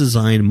latest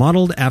design,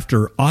 modeled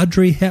after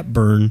Audrey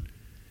Hepburn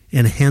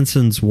and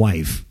Hanson's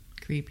wife.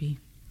 Creepy.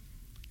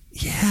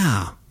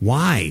 Yeah,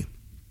 why?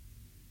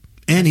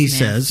 And he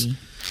says nasty.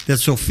 that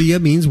Sophia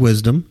means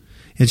wisdom,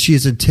 and she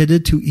is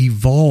intended to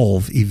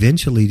evolve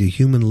eventually to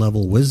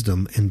human-level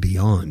wisdom and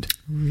beyond.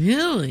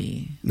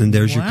 Really? And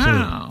there's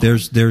Wow. your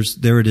clue.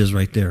 There it is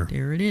right there.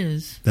 There it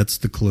is. That's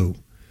the clue.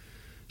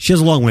 She has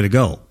a long way to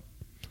go.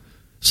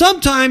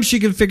 Sometimes she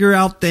can figure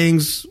out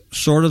things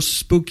sort of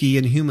spooky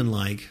and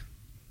human-like,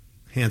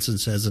 Hanson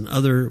says. In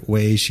other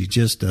ways, she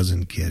just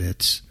doesn't get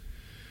it.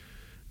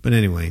 But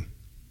anyway,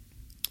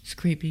 It's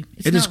creepy.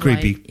 It's It is not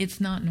creepy. right.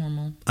 It's not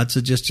normal. I'd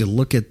suggest you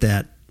look at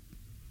that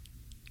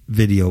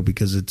video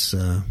because it's,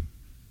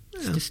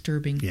 It's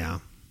disturbing. yeah,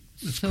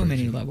 So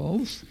many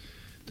levels.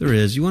 there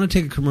is. You want to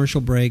take a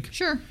commercial break?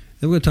 Sure.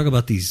 Then we're going to talk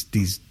about these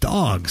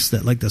dogs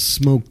that like to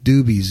smoke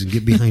doobies and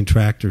get behind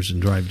tractors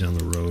and drive down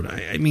the road.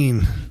 I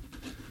mean,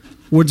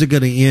 when's it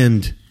going to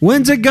end?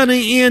 When's it going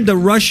to end? The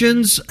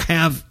Russians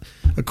have,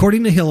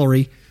 according to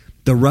Hillary,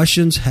 the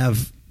Russians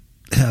have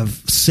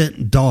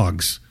sent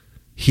dogs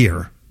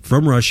here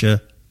from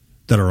Russia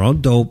that are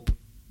on dope,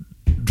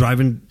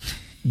 driving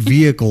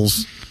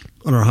vehicles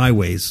on our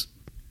highways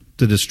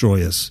to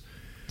destroy us.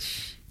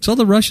 It's all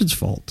the Russians'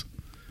 fault.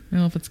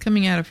 Well, if it's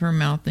coming out of her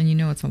mouth, then you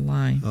know it's a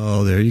lie.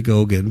 Oh, there you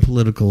go, getting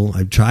political.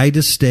 I've tried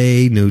to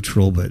stay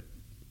neutral, but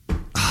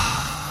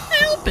I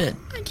can't help it.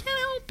 I can't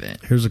help it.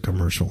 here's a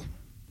commercial.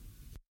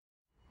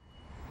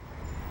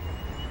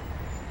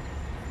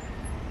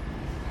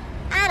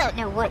 I don't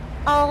know what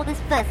all this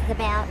fuss is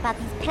about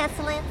these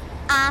pestilence.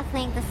 I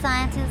think the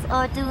scientists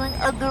are doing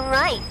a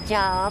great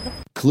job.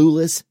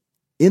 Clueless?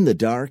 In the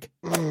dark?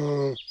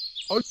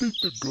 I think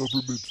the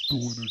government's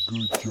doing a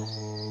good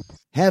job.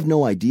 Have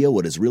no idea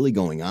what is really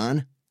going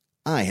on?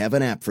 I have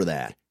an app for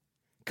that.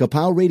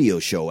 Kapow Radio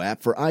Show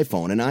app for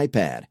iPhone and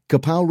iPad.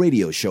 Kapow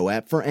Radio Show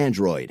app for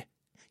Android.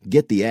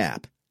 Get the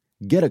app.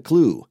 Get a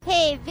clue.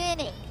 Hey,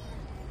 Vinny,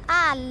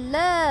 I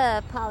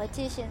love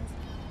politicians.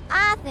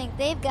 I think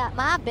they've got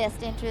my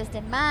best interest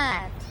in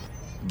mind.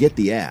 Get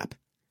the app.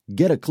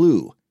 Get a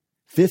clue.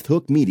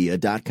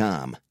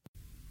 FifthHookMedia.com.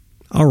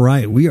 All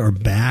right, we are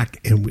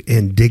back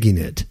and digging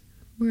it.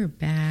 We're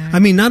back. I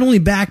mean, not only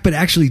back, but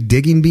actually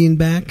digging being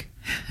back.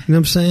 You know what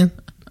I'm saying?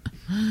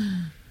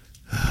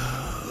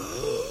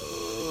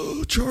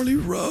 Oh, Charlie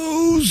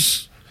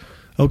Rose.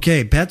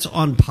 Okay, Pets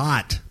on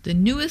Pot. The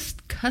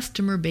newest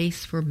customer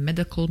base for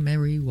medical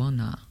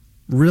marijuana.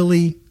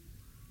 Really?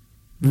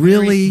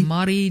 Really?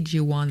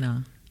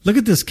 Marijuana. Look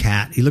at this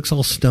cat. He looks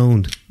all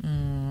stoned.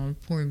 Oh,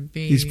 poor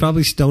baby. He's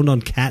probably stoned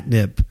on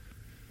catnip.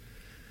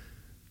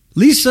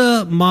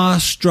 Lisa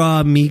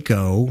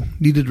Mastramico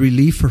needed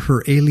relief for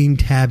her ailing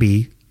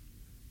tabby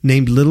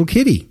named Little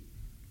Kitty.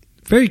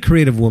 Very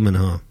creative woman,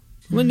 huh?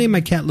 I'm going to name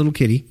my cat Little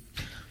Kitty.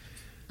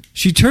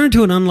 She turned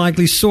to an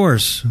unlikely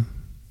source.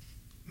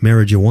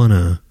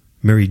 Marijuana.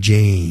 Mary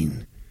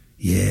Jane.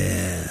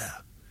 Yeah.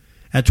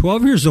 At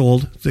 12 years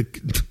old, the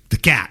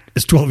cat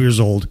is 12 years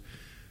old.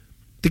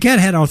 The cat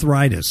had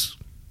arthritis.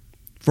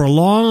 For a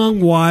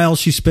long while,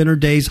 she spent her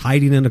days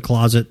hiding in a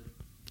closet.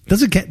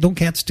 Don't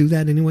cats do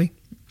that anyway?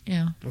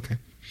 Yeah. Okay.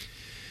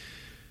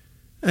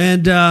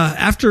 And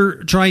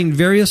after trying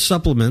various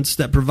supplements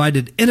that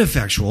provided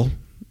ineffectual,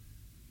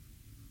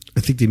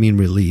 I think they mean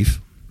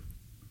relief,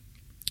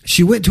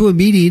 she went to a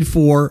meeting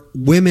for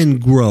Women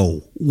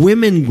Grow.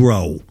 Women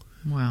Grow.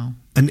 Wow.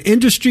 An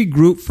industry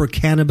group for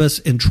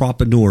cannabis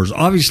entrepreneurs.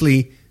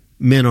 Obviously,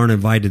 men aren't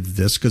invited to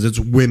this because it's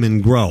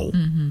Women Grow.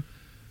 Mm-hmm.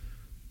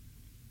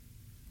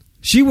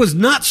 She was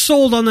not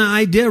sold on the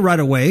idea right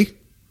away.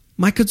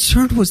 My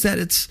concern was that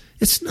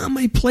it's not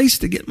my place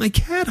to get my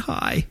cat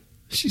high,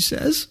 she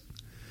says.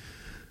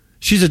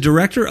 She's a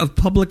director of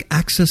public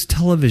access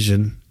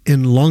television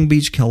in Long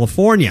Beach,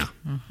 California.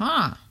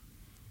 Uh-huh.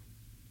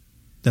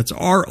 That's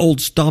our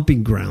old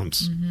stomping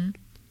grounds. Mm-hmm.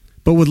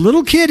 But with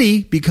Little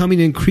Kitty becoming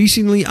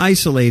increasingly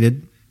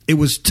isolated, it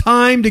was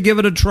time to give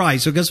it a try.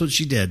 So guess what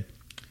she did?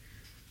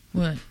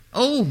 What?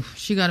 Oh,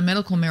 she got a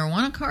medical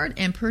marijuana card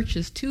and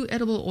purchased 2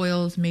 edible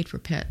oils made for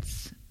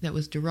pets that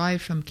was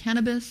derived from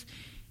cannabis,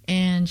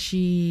 and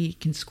she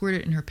can squirt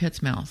it in her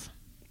pet's mouth.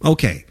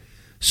 Okay.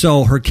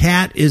 So her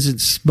cat isn't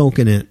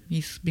smoking it.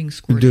 He's being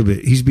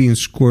squirted. He's being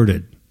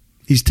squirted.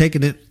 He's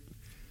taking it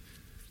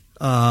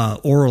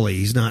orally.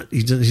 He's not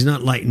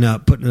lighting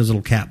up, putting his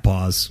little cat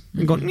paws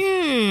and going,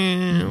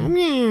 meow,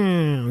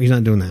 meow. He's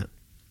not doing that.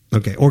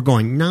 Okay. Or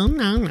going, no.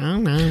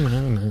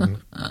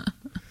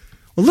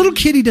 Well, little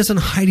kitty doesn't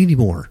hide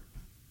anymore.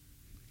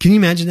 Can you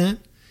imagine that?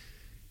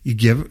 You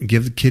give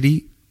the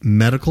kitty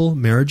medical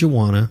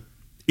marijuana.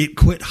 It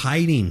quit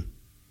hiding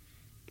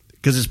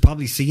because it's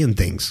probably seeing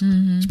things.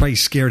 Mm-hmm. It's probably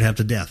scared half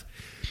to death.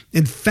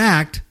 In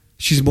fact,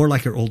 she's more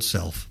like her old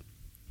self.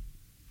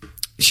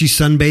 She's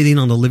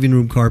sunbathing on the living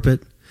room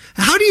carpet.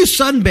 How do you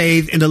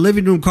sunbathe in the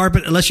living room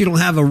carpet unless you don't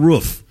have a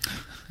roof?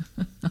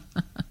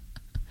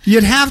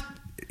 You'd have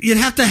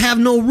to have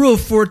no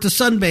roof for it to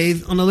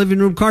sunbathe on the living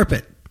room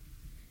carpet.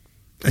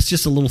 That's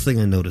just a little thing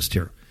I noticed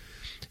here.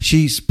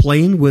 She's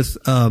playing with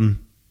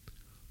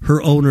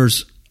her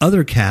owner's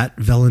other cat,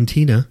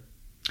 Valentina.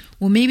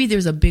 Well, maybe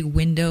there's a big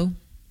window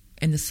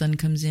and the sun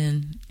comes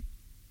in.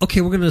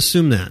 Okay, we're going to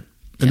assume that.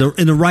 And, Yeah.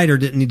 the writer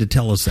didn't need to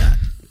tell us that.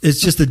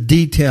 It's just a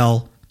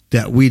detail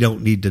that we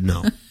don't need to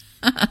know.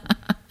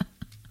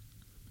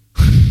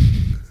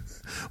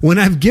 When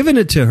I've given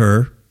it to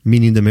her,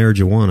 meaning the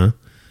marijuana,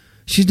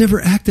 she's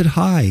never acted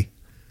high.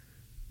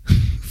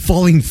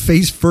 Falling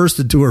face first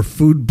into her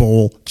food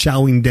bowl,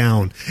 chowing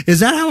down. Is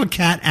that how a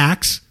cat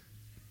acts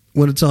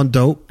when it's on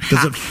dope?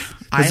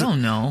 I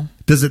don't know.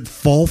 Does it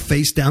fall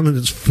face down in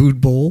its food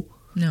bowl?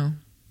 No.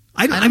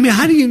 I mean,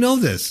 how do you know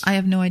this? I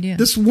have no idea.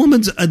 This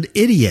woman's an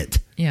idiot.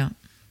 Yeah.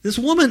 This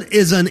woman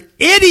is an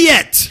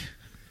idiot.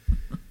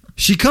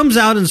 She comes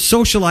out and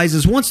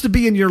socializes, wants to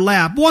be in your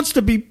lap, wants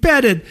to be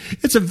petted.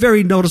 It's a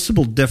very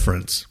noticeable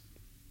difference.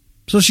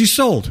 So she's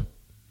sold.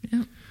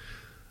 Yeah.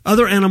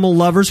 Other animal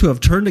lovers who have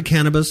turned to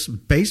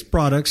cannabis-based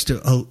products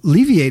to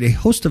alleviate a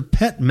host of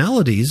pet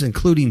maladies,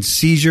 including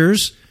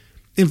seizures,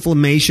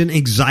 inflammation,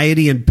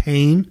 anxiety, and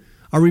pain,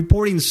 are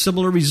reporting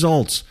similar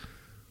results.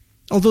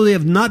 Although they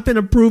have not been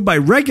approved by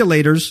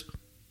regulators,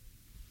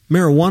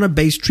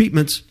 marijuana-based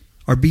treatments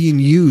are being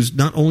used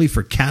not only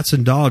for cats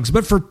and dogs,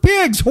 but for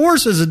pigs,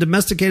 horses, and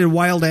domesticated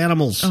wild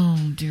animals.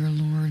 Oh, dear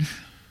Lord.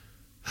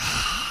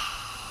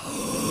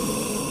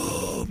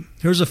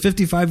 Here's a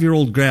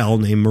 55-year-old gal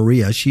named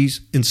Maria. She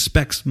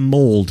inspects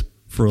mold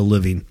for a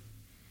living.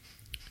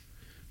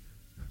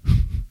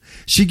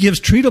 She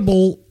gives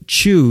treatable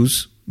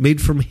chews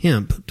made from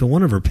hemp to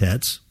one of her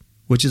pets,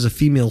 which is a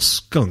female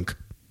skunk.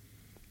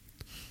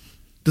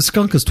 The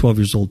skunk is 12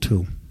 years old,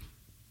 too.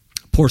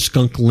 Poor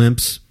skunk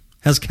limps,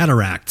 has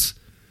cataracts.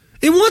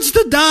 It wants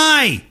to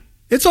die.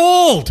 It's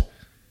old.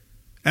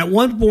 At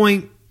one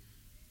point,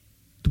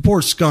 the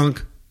poor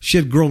skunk, she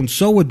had grown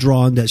so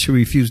withdrawn that she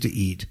refused to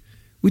eat.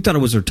 We thought it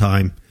was her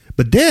time.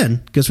 But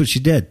then, guess what she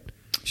did?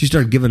 She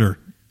started giving her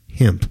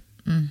hemp,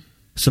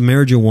 some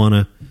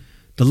marijuana.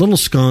 The little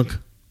skunk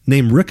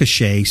named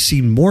Ricochet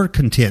seemed more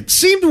content.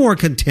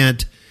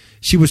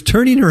 She was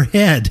turning her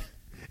head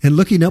and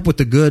looking up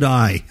with a good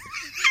eye.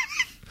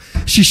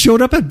 She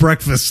showed up at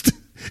breakfast.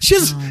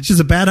 She's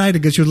a bad eye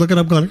because she was looking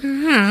up going,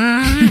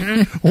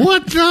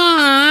 what's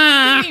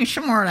up? Give me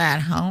some more of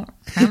that, huh?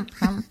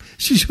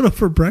 She showed up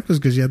for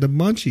breakfast because she had the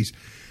munchies.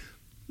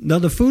 Now,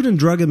 the Food and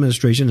Drug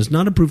Administration has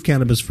not approved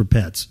cannabis for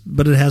pets,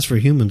 but it has for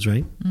humans,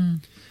 right?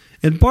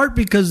 In part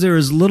because there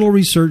is little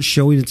research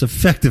showing its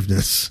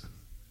effectiveness.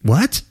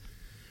 What?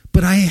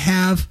 But I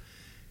have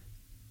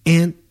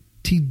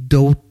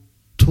anecdotal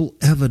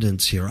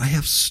evidence here. I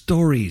have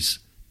stories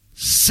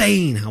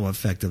saying how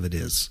effective it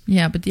is.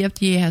 Yeah, but the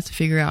FDA has to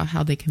figure out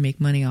how they can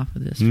make money off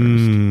of this first.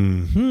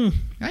 Mm-hmm.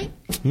 Right?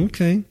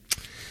 Okay.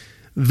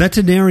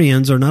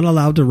 Veterinarians are not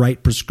allowed to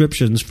write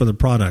prescriptions for the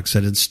products,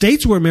 and in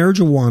states where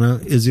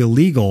marijuana is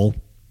illegal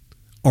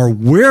are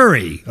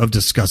wary of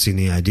discussing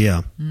the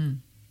idea.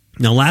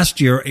 Now,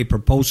 last year, a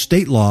proposed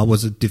state law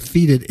was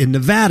defeated in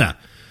Nevada,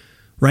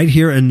 right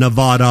here in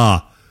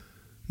Nevada.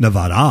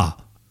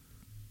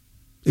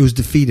 It was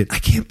defeated. I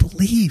can't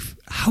believe,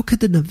 how could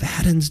the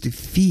Nevadans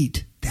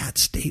defeat that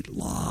state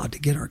law to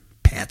get our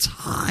pets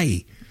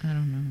high? I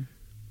don't know.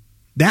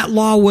 That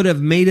law would have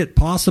made it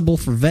possible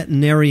for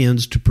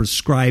veterinarians to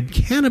prescribe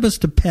cannabis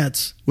to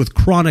pets with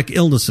chronic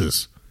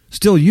illnesses.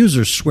 Still,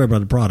 users swear by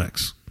the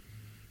products.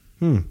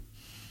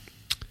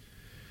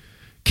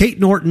 Kate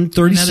Norton,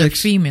 36. Another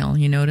female,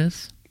 you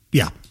notice?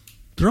 Yeah.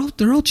 They're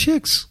all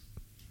chicks.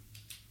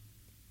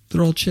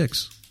 They're all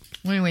chicks.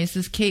 Well, anyways,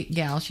 this Kate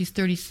gal, she's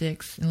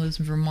 36 and lives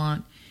in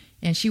Vermont,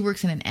 and she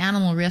works in an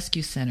animal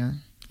rescue center.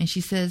 And she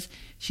says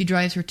she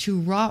drives her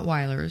 2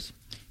 Rottweilers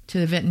to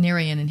the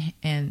veterinarian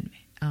in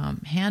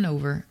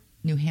Hanover,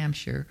 New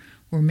Hampshire,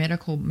 where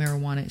medical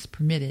marijuana is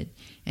permitted.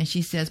 And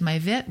she says, my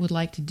vet would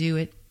like to do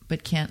it,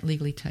 but can't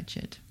legally touch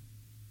it.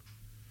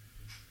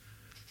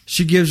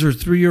 She gives her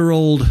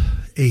 3-year-old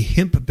a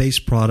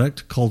hemp-based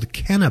product called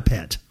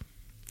Canapet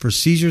for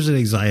seizures and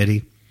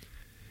anxiety.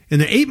 In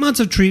the 8 months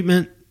of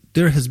treatment,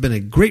 there has been a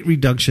great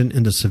reduction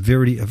in the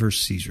severity of her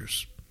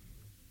seizures.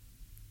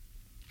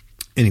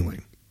 Anyway.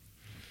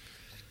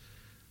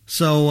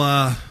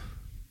 So,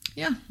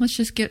 yeah, let's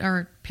just get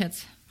our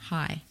pets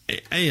high.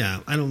 Yeah,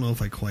 I don't know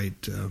if I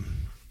quite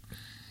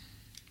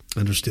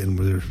understand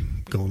where they're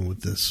going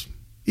with this.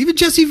 Even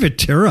Jesse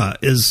Ventura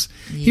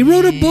he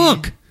wrote a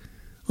book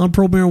on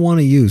pro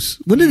marijuana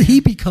use. When did he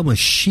become a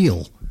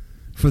shield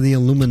for the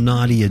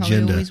Illuminati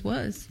agenda. Always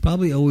was.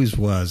 Probably always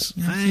was.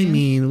 Yeah, I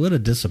mean, what a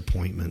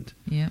disappointment.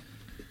 Yeah.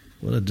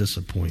 What a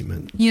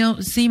disappointment.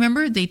 See,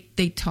 remember, they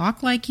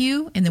talk like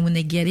you, and then when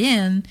they get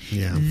in,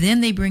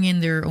 then they bring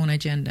in their own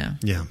agenda.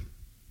 Yeah.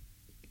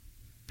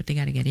 But they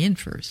got to get in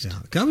first. Yeah.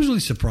 I was really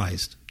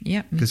surprised.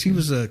 Yeah. Because he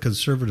was a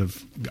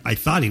conservative. I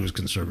thought he was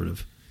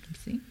conservative.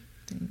 See?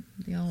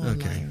 They all are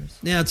liars.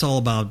 Yeah, it's all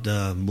about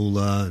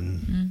mullah.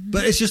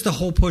 But it's just the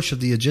whole push of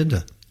the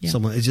agenda. Yeah.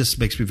 It just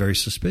makes me very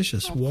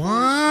suspicious.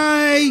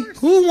 Why?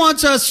 Who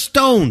wants us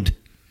stoned?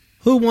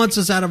 Who wants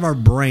us out of our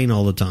brain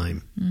all the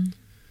time?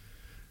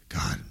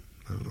 God,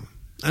 I don't know.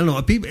 I don't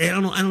know. People, I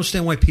don't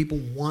understand why people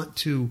want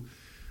to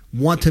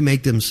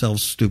make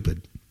themselves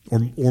stupid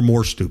or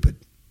more stupid.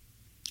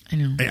 I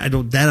know. I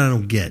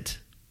don't get.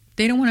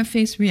 They don't want to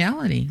face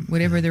reality,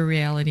 whatever their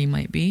reality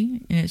might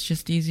be, and it's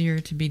just easier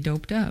to be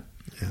doped up.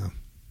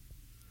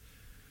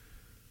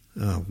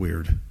 Yeah.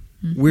 Weird.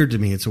 Weird to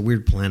me. It's a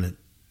weird planet.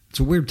 It's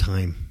a weird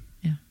time.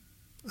 Yeah.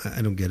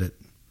 I don't get it.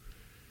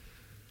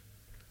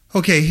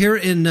 Okay, here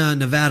in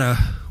Nevada,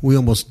 we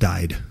almost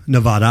died.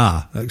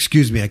 Nevada.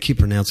 Excuse me, I keep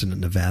pronouncing it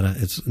Nevada.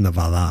 It's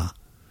Nevada.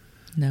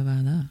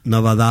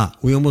 Nevada.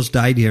 We almost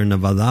died here in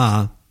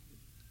Nevada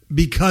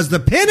because the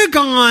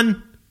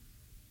Pentagon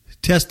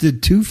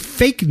tested 2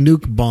 fake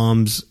nuke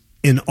bombs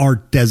in our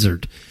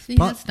desert. See,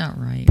 that's not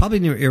right. Probably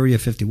near Area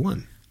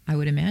 51. I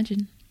would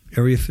imagine.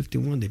 Area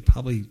 51, they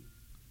probably...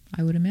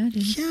 I would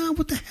imagine. Yeah,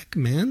 what the heck,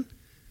 man?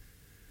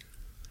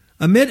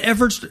 Amid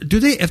efforts,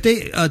 if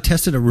they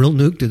tested a real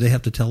nuke, do they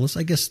have to tell us?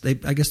 I guess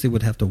they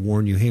would have to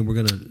warn you. Hey, we're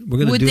gonna do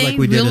like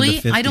we did in the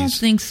 50s. I don't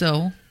think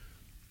so.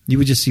 You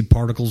would just see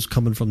particles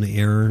coming from the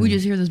air. We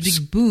just hear this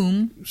big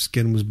boom.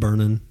 Skin was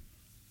burning.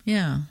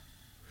 Yeah.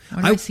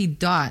 I see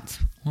dots.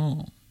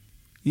 Oh.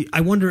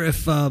 I wonder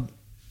if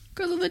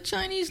because of the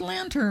Chinese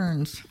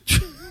lanterns.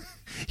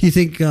 You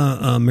think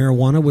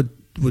marijuana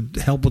would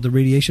help with the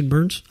radiation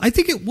burns? I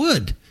think it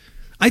would.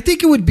 I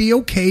think it would be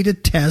okay to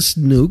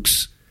test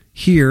nukes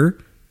here.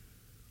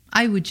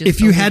 I would just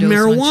if you had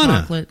marijuana.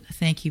 On chocolate.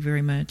 Thank you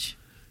very much.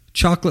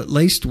 Chocolate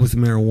laced with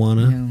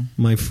marijuana, no.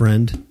 My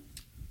friend.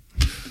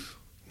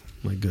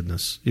 My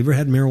goodness. You ever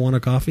had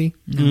marijuana coffee?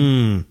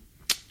 No.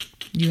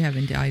 You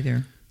haven't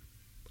either.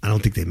 I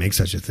don't think they make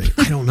such a thing.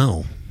 I don't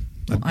know.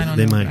 Well, I don't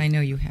know. Might. I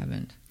know you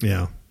haven't.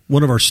 Yeah.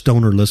 One of our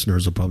stoner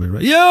listeners will probably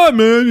write, yeah,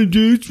 man,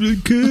 it's really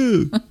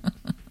cool.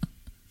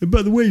 And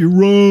by the way, you're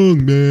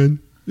wrong, man.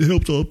 It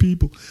helps all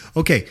people.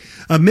 Okay.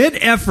 Amid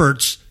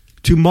efforts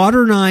to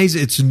modernize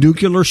its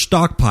nuclear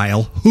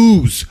stockpile,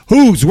 whose?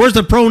 Where's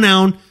the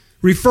pronoun?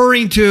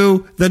 Referring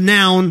to the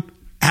noun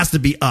has to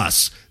be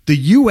us. The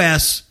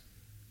U.S.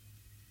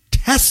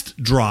 test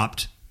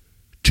dropped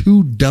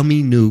 2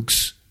 dummy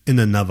nukes in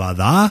the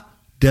Nevada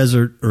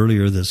desert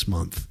earlier this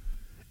month.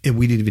 And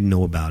we didn't even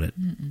know about it.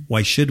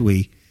 Why should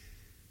we?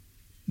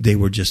 They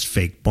were just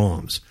fake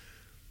bombs.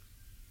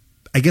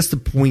 I guess the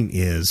point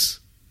is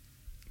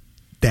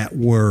that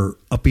we're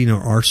upping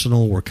our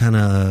arsenal. We're kind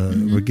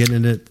of we're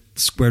getting it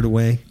squared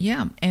away.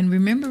 Yeah, and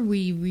remember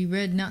we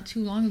read not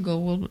too long ago,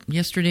 well,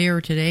 yesterday or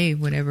today,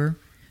 whatever,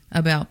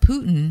 about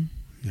Putin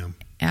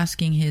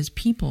asking his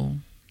people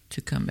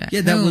to come back.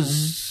 Yeah, that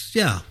was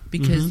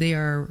because they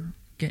are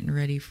getting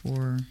ready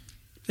for.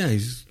 Yeah,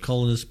 he's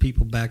calling his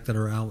people back that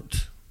are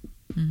out.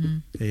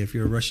 Hey, if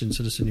you're a Russian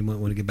citizen, you might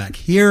want to get back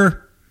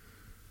here.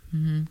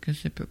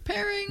 Because they're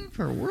preparing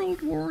for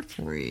World War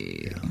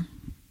III.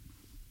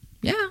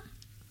 Yeah.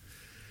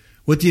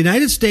 With the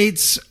United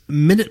States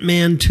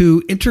Minuteman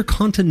II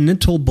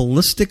intercontinental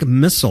ballistic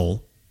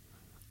missile,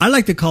 I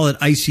like to call it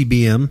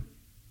ICBM,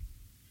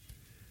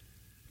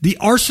 the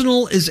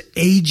arsenal is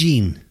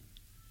aging.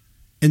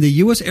 And the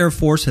U.S. Air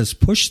Force has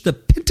pushed the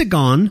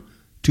Pentagon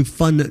to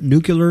fund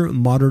nuclear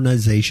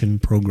modernization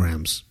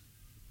programs.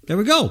 There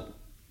we go.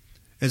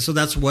 And so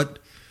that's what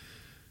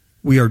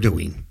we are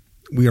doing.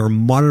 We are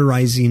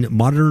modernizing the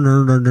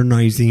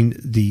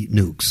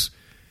nukes.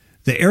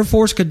 The Air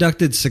Force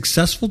conducted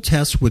successful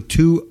tests with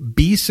 2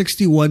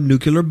 B-61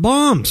 nuclear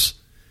bombs.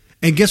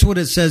 And guess what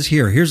it says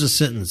here? Here's a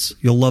sentence.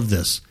 You'll love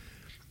this.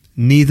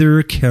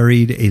 Neither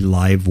carried a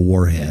live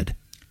warhead.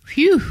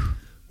 Phew.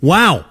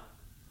 Wow.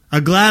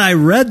 I'm glad I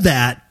read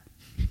that.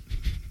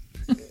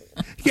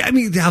 Yeah, I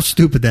mean, how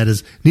stupid that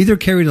is. Neither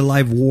carried a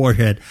live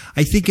warhead.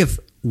 I think if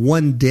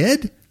one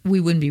did... We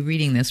wouldn't be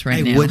reading this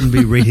right now. I wouldn't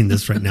be reading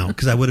this right now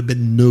because I would have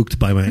been nuked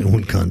by my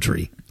own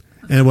country.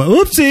 And I went,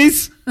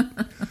 oopsies.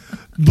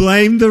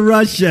 Blame the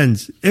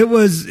Russians. It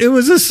was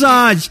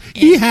Assange.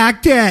 He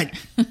hacked it.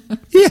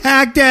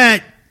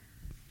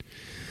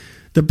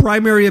 The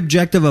primary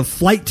objective of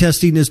flight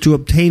testing is to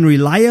obtain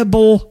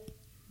reliable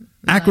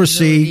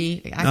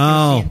accuracy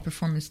and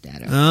performance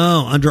data.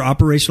 Oh, under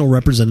operational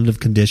representative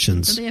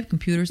conditions. Do they have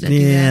computers that do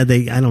that?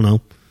 Yeah, I don't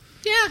know.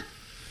 Yeah.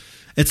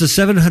 It's a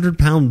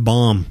 700-pound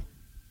bomb.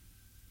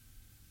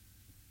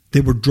 They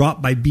were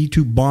dropped by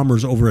B-2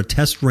 bombers over a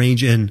test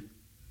range in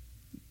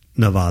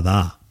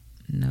Nevada.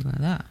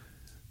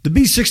 The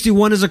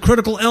B-61 is a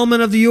critical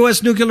element of the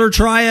U.S. nuclear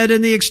triad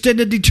and the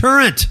extended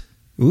deterrent.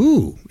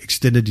 Ooh,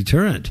 extended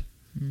deterrent.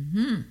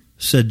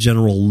 said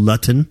General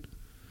Lutton.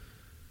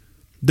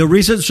 The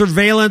recent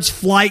surveillance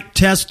flight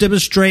tests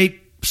demonstrate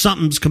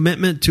something's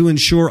commitment to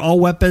ensure all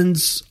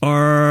weapons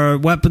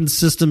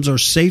systems are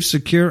safe,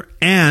 secure,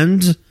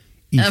 and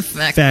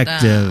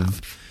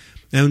effective.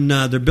 And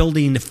they're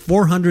building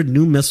 400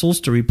 new missiles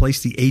to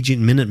replace the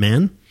aging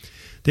Minuteman.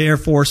 The Air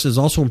Force is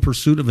also in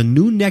pursuit of a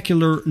new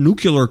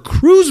nuclear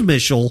cruise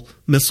missile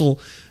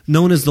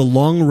known as the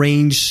Long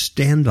Range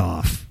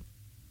Standoff.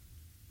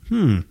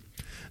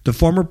 The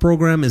former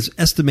program is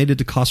estimated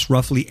to cost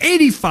roughly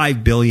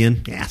 $85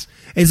 billion. Yes.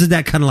 Isn't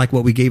that kind of like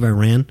what we gave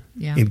Iran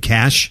in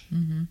cash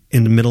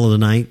in the middle of the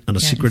night on a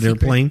secret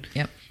airplane?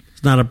 Yep.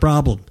 It's not a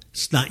problem.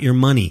 It's not your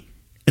money.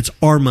 It's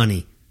our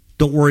money.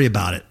 Don't worry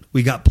about it.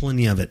 We got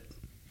plenty of it.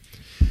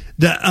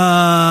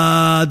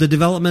 The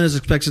development is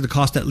expected to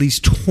cost at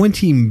least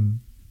 $20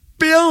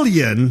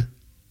 billion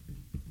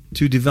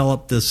to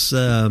develop this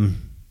other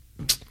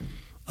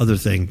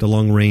thing, the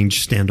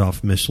long-range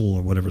standoff missile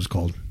or whatever it's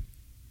called.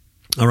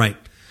 All right.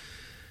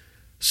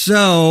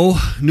 So,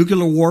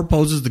 nuclear war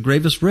poses the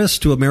gravest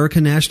risk to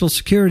American national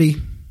security.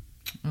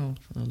 Oh,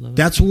 for the love of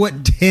That's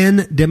what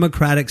 10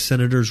 Democratic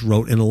senators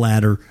wrote in a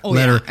letter.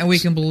 Yeah, and we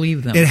can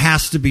believe them. It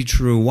has to be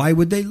true. Why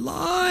would they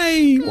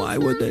lie? Why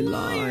would they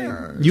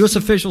lie? U.S.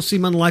 officials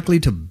seem unlikely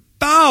to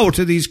bow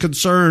to these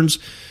concerns,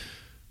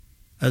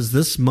 as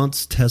this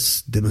month's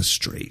tests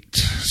demonstrate.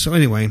 So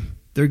anyway,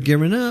 they're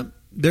gearing up.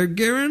 They're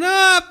gearing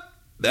up.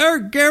 They're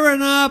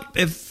gearing up.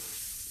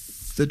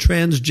 If the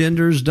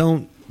transgenders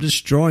don't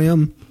destroy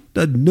them,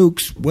 the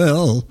nukes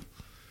will.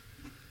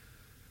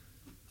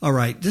 All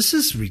right, this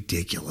is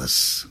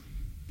ridiculous.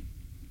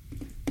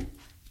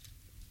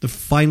 The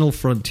final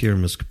frontier,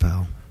 Ms.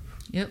 Kapow.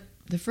 Yep.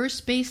 The first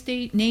space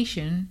state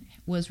nation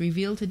was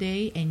revealed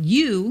today, and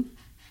you,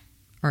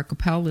 our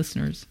Kapow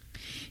listeners,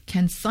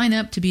 can sign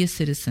up to be a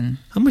citizen.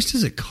 How much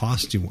does it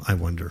cost you, I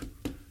wonder?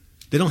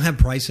 They don't have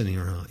pricing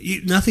here, huh?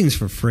 Nothing's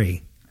for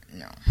free.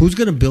 No. Who's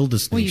going to build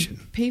this Well, nation?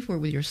 you pay for it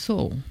with your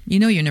soul. You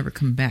know you never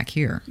come back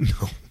here.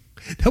 No.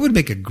 That would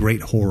make a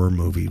great horror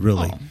movie,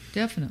 really. Oh,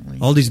 definitely.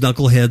 All these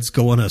knuckleheads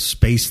go on a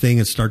space thing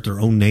and start their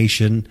own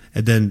nation,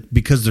 and then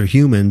because they're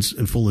humans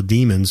and full of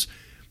demons,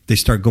 they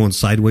start going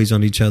sideways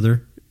on each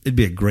other. It'd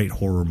be a great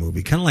horror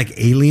movie. Kind of like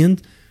Alien,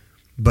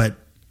 but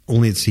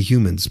only it's the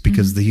humans,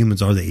 because the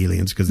humans are the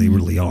aliens, because they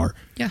really are.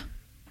 Yeah.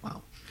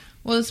 Wow.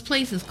 Well, this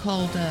place is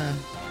called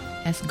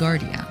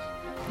Asgardia.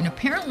 And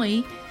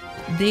apparently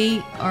they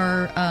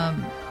are,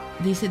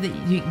 they said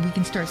that we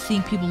can start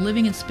seeing people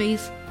living in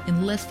space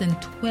in less than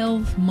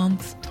 12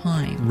 months'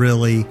 time.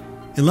 Really?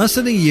 In less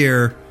than a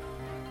year,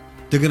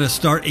 they're going to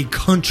start a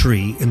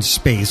country in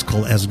space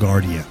called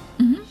Asgardia.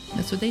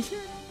 That's what they said.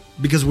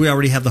 Because we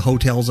already have the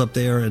hotels up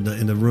there and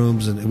in the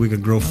rooms, and we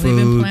can grow Well, food.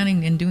 they've been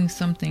planning and doing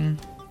something.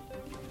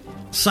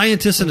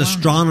 Scientists and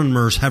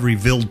astronomers have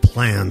revealed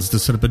plans to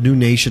set up a new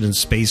nation in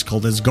space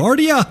called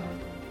Asgardia.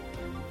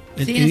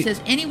 CNN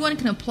says anyone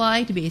can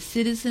apply to be a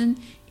citizen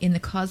in the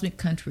cosmic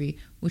country,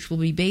 which will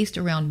be based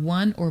around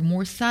one or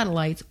more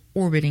satellites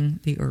orbiting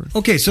the Earth.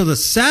 Okay, so the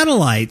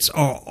satellites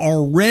are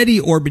already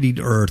orbiting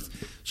Earth,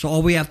 so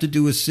all we have to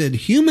do is send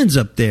humans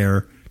up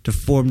there to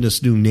form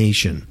this new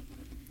nation.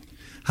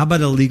 How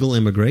about illegal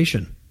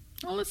immigration?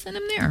 Well, let's send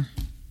them there.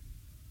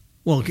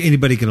 Well,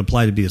 anybody can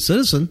apply to be a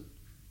citizen.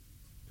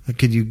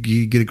 Can you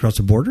get across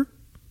the border?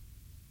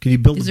 Can you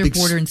build Is a there big a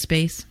border in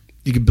space?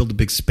 You can build a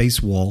big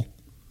space wall.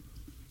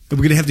 And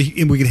we're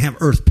gonna have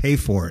Earth pay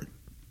for it.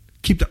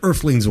 Keep the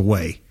Earthlings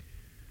away.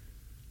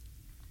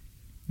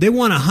 They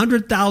want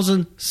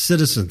 100,000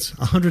 citizens.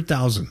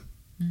 100,000.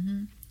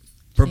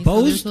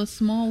 Proposed. So there's a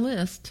small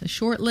list, a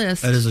short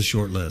list. That is a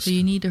short list. So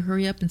you need to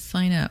hurry up and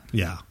sign up.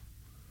 Yeah.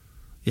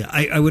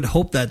 I would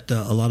hope that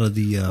a lot of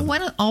the. Well, why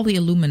don't all the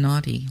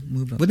Illuminati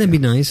move up? Wouldn't that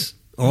be nice?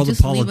 All the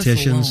Just leave us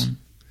politicians. alone.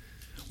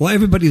 Well,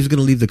 everybody who's going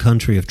to leave the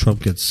country if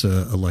Trump gets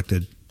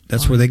elected.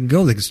 That's where they can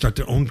go. They can start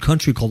their own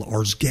country called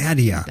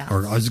Asgardia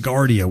or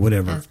Asgardia,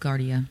 whatever.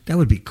 Asgardia. That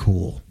would be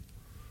cool.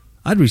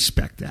 I'd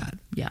respect that.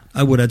 Yeah.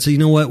 I would. I'd say, you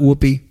know what,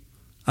 Whoopi?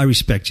 I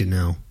respect you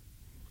now.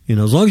 You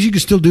know, as long as you can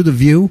still do the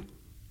View.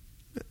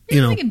 Yeah,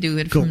 You know, they can do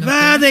it cool. from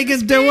up They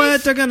can do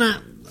it. They're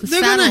gonna.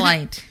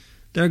 Satellite.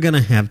 They're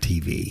gonna have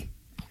TV.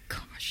 Oh,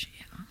 gosh,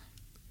 yeah.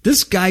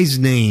 This guy's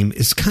name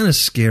is kind of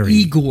scary.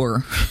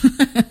 Igor.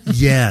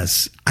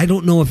 Yes. I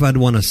don't know if I'd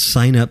want to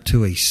sign up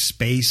to a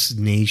space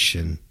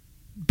nation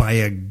by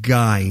a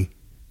guy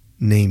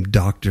named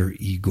Dr.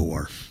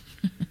 Igor.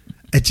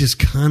 It just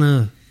kind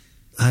of,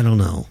 I don't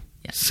know,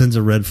 sends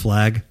a red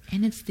flag.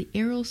 And it's the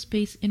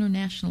Aerospace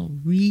International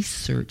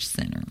Research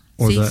Center.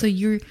 Or See, the so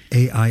you're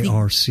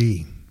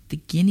AIRC. the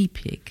guinea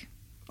pig.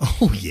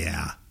 Oh, yeah. You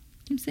know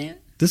what I'm saying?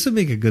 This would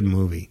make a good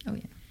movie. Oh,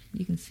 yeah.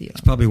 You can see it.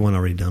 There's probably one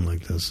already done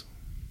like this.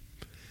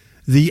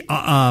 The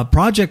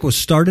project was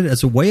started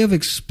as a way of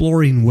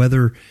exploring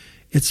whether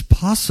it's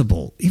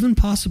possible, even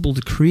possible,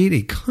 to create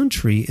a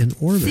country in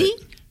orbit. See?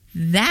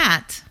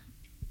 That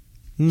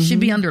should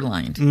be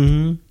underlined.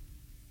 Mm-hmm.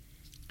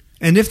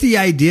 And if the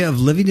idea of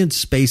living in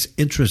space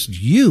interests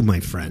you, my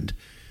friend,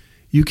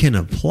 you can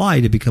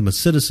apply to become a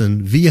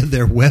citizen via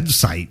their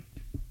website.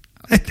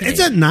 Isn't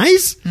that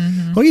nice?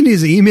 All you need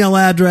is an email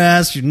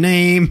address, your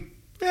name.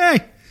 Hey,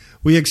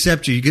 we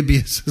accept you. You could be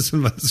a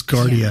citizen of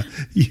Asgardia.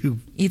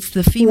 It's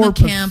the FEMA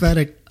camp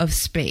pathetic. of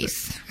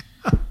space.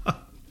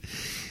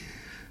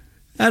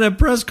 At a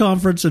press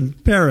conference in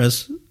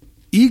Paris,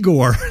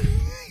 Igor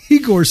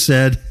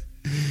said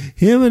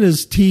him and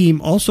his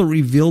team also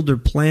revealed their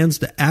plans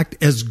to act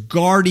as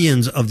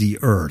guardians of the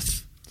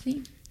Earth.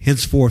 See?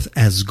 Henceforth,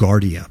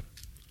 Asgardia.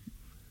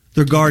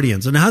 They're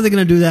guardians. And how are they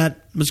going to do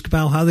that, Ms.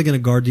 Kapow? How are they going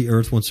to guard the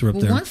Earth once they're up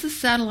there? Once the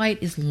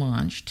satellite is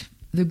launched,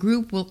 the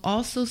group will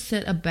also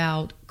set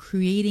about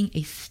creating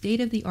a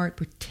state-of-the-art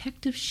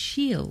protective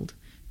shield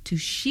to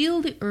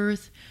shield the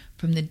Earth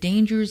from the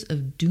dangers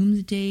of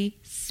doomsday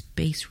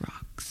space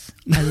rocks.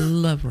 I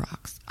love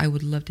rocks. I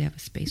would love to have a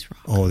space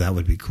rock. Oh, that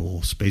would be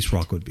cool. Space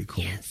rock would be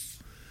cool. Yes.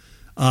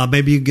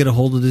 Maybe you can get a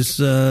hold of this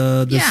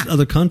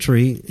other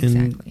country.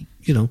 And, Exactly.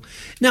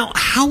 Now,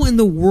 how in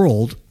the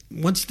world,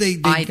 once they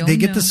get know.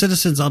 the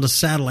citizens on a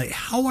satellite,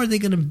 how are they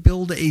going to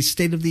build a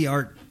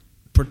state-of-the-art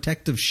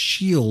protective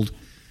shield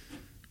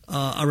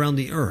around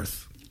the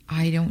Earth?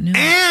 I don't know.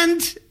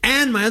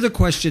 And my other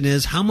question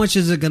is, how much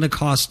is it going to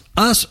cost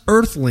us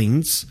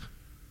Earthlings,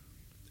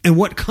 and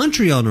what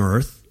country on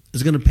Earth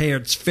is going to pay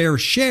its fair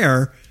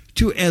share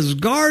to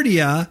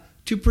Asgardia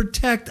to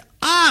protect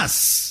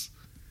us?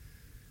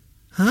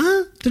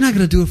 Huh? They're not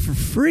going to do it for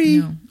free.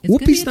 No. It's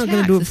Whoopi's gonna not be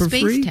a going to do it tax, for a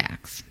space free.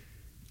 tax.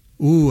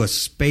 Ooh, a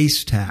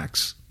space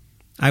tax.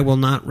 I will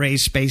not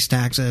raise space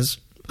taxes.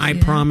 I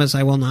promise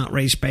I will not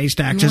raise space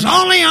taxes.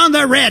 Only on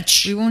the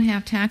rich. We won't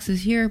have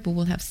taxes here, but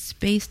we'll have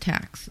space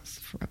taxes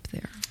for up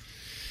there.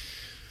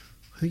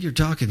 I think you're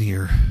talking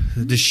here.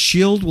 The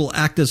shield will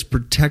act as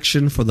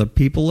protection for the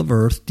people of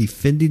Earth,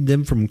 defending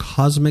them from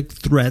cosmic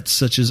threats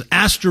such as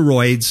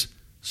asteroids,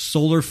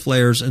 solar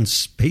flares, and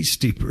space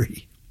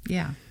debris.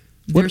 Yeah.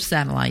 What- They're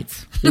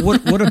satellites.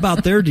 What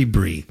about their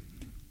debris?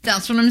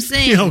 That's what I'm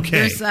saying. Okay.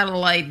 They're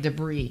satellite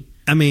debris.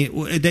 I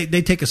mean,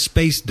 they take a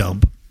space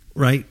dump,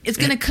 right? It's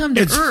going to come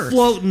to it's Earth. It's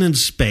floating in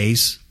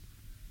space.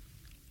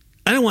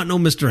 I don't want no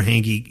Mr.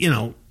 Hanky,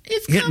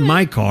 It's hitting coming.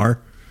 my car.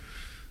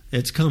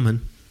 It's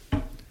coming.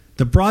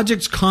 The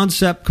project's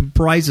concept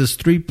comprises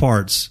 3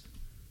 parts: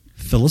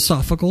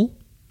 philosophical,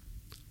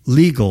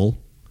 legal,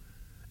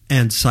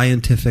 and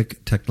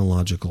scientific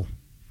technological,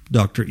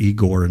 Dr.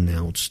 Igor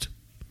announced.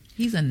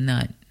 He's a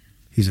nut.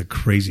 He's a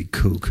crazy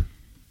kook.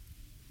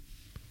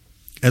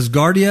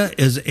 Asgardia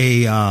is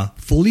a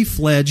fully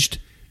fledged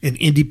and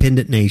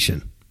independent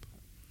nation.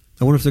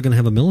 I wonder if they're going to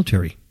have a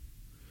military.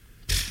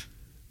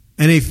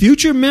 And a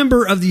future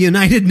member of the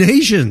United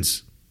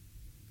Nations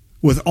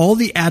with all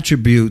the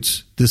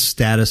attributes this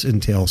status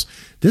entails.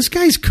 This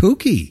guy's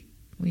kooky.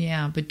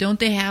 Yeah, but don't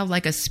they have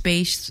like a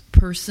space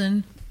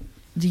person,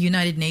 the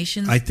United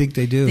Nations? I think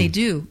they do. They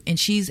do. And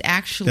she's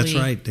actually That's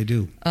right, they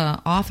do.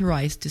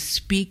 authorized to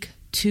speak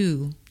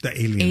to The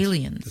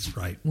aliens. That's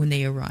right. when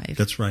they arrive.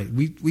 That's right.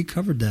 We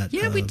covered that.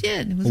 Yeah, we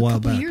did. It was a a while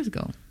couple of back. years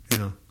ago.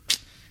 Yeah,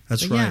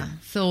 that's But right. yeah,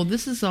 so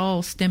this is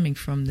all stemming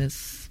from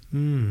this.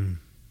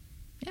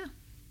 Yeah.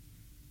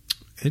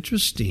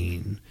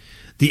 Interesting.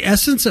 The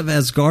essence of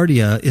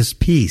Asgardia is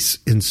peace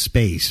in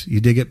space. You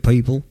dig it,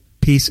 people?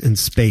 Peace in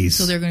space.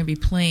 So they're going to be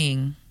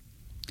playing,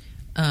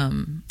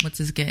 what's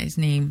this guy's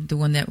name? The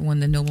one that won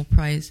the Nobel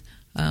Prize.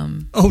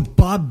 Bob Dylan.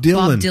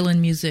 Bob Dylan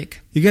music.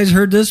 You guys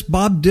heard this?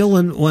 Bob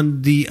Dylan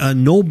won the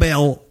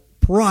Nobel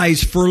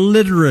Prize for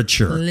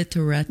Literature.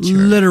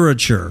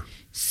 Literature.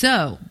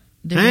 So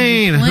they're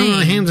Hey, going to be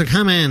the hands are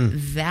playing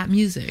coming. that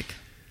music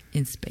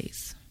in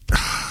space.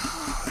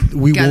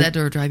 We God, won't- that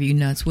would drive you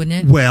nuts,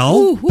 wouldn't it?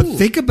 Well, but Ooh.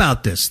 think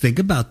about this. Think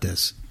about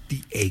this.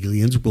 The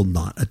aliens will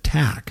not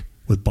attack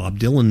with Bob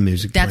Dylan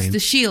music That's playing. the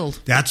shield.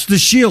 That's the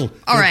shield.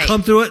 All They'll right.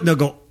 come through it and they'll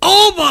go,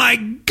 oh my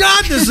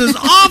God, this is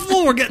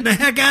awful. We're getting the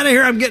heck out of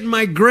here. I'm getting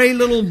my gray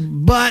little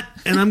butt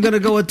and I'm going to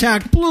go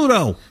attack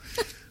Pluto.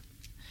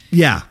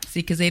 Yeah.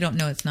 See, because they don't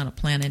know it's not a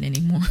planet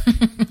anymore.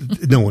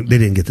 No, they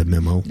didn't get the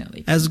memo. No,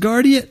 they didn't.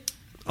 Asgardia.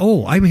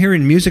 Oh, I'm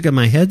hearing music in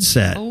my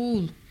headset.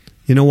 Oh,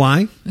 You know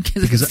why?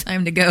 because it's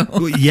time to go.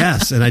 Well,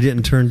 yes, and I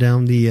didn't turn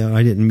down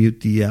I didn't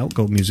mute the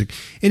outgo music.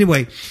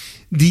 Anyway,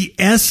 the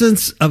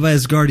essence of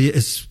Asgardia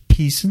is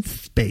peace and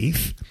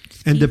space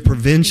and the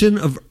prevention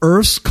of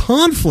Earth's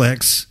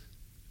conflicts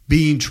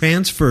being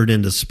transferred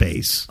into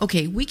space.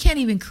 Okay, we can't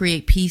even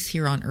create peace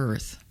here on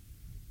Earth.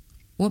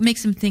 What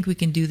makes them think we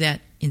can do that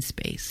in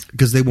space?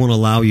 Because they won't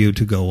allow you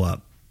to go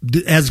up.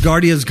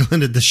 Asgardia's going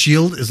to, the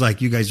shield is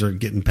like, you guys aren't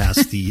getting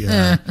past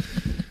the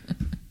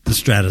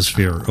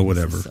stratosphere or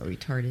whatever. So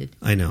retarded.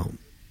 I know.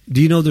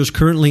 Do you know there's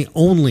currently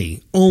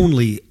only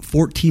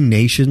 14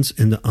 nations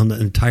on the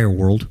entire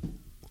world?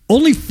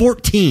 Only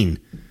 14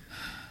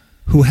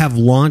 who have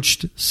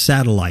launched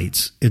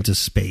satellites into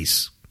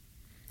space.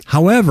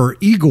 However,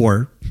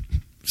 Igor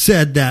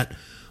said that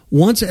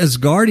once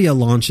Asgardia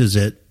launches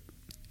it,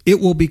 it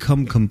will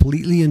become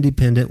completely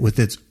independent with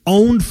its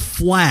own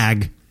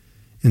flag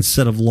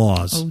instead of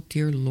laws. Oh,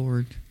 dear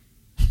Lord.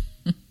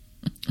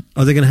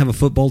 Are they going to have a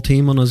football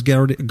team on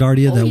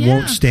Asgardia that yeah.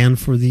 won't stand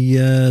for the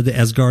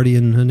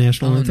Asgardian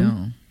national Oh,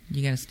 anthem?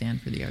 You got to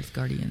stand for the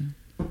Asgardian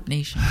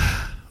nation.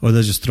 Or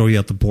they'll just throw you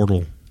out the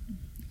portal.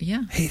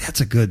 Yeah. Hey,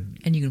 that's a good...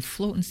 And you can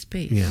float in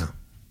space. Yeah.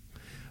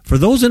 For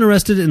those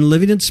interested in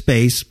living in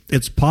space,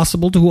 it's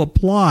possible to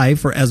apply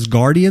for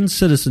Asgardian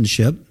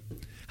citizenship.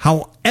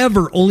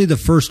 However, only the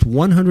first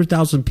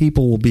 100,000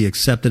 people will be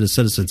accepted as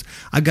citizens.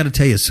 I've got to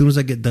tell you, as soon as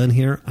I get done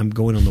here, I'm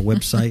going on the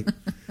website.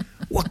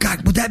 Well,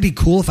 God, would that be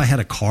cool if I had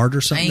a card or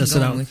I something? ain't that said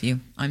going with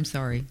you. I'm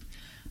sorry.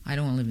 I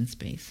don't want to live in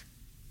space.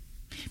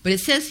 But it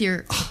says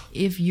here,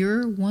 if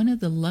you're one of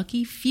the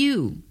lucky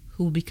few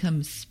who will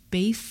become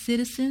space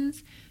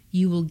citizens,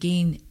 you will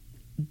gain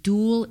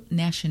dual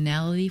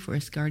nationality for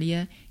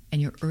Asgardia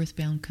and your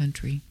earthbound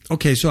country.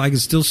 Okay, so I can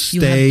still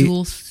You have stay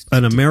dual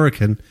an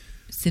American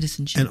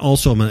citizenship. and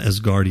also I'm an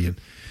Asgardian.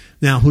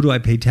 Now, who do I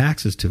pay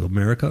taxes to,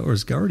 America or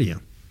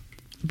Asgardia?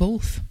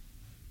 Both.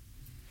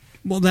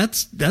 Well,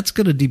 that's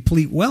going to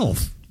deplete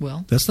wealth.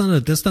 Well, That's not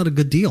a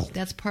good deal.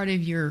 that's part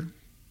of your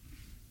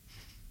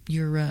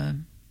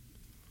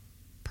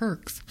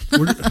perks.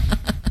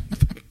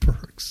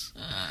 Perks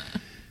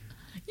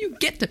You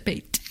get to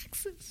pay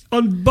taxes.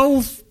 on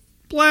both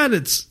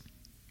planets.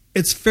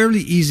 It's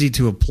fairly easy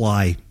to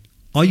apply.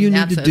 All you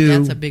need to do,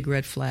 That's a big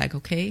red flag,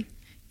 okay?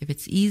 If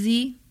it's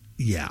easy,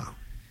 yeah.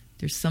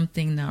 there's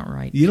something not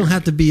right. You don't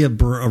have to be a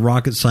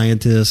rocket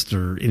scientist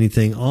or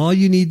anything. All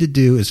you need to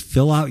do is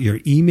fill out your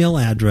email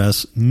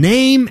address,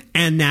 name,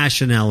 and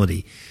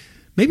nationality.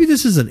 Maybe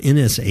this is an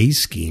NSA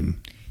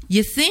scheme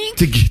You think?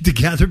 to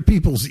gather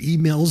people's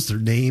emails, their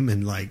name,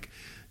 and like.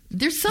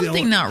 There's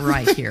something not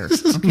right here.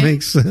 Doesn't Okay?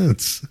 make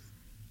sense.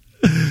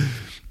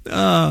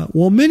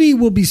 Well, many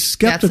will be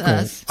skeptical.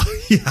 That's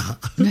yeah,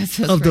 That's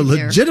us of the right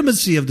there.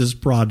 legitimacy of this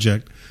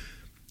project.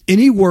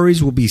 Any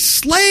worries will be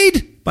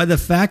slayed by the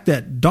fact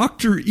that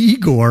Dr.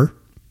 Igor,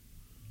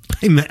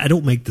 I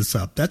don't make this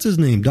up, that's his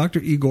name, Dr.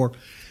 Igor,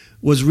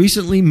 was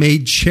recently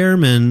made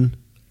chairman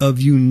of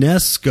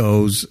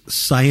UNESCO's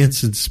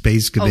Science and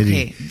Space Committee.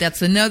 Okay,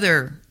 that's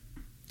another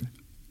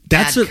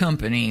That's bad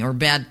company or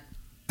bad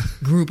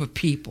group of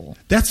people.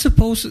 That's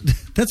supposed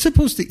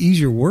to ease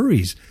your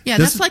worries. Yeah,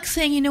 that's like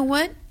saying, you know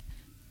what?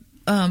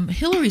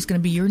 Hillary's going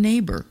to be your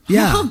neighbor.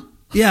 Yeah.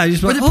 Yeah, you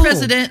just Or went, the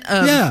president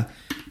of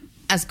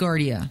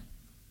Asgardia.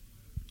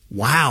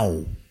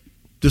 Wow.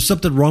 There's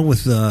something wrong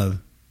with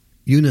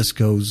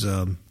UNESCO's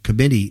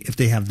committee if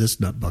they have this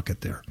nut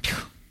bucket there.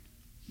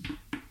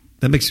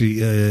 That makes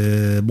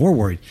me more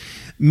worried.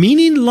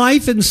 Meaning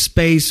life in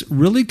space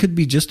really could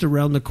be just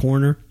around the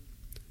corner.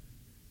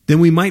 Then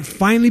we might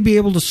finally be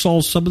able to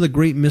solve some of the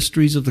great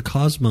mysteries of the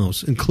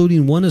cosmos,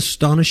 including one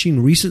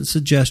astonishing recent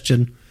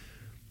suggestion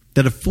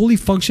that a fully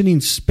functioning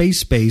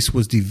space base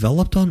was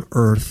developed on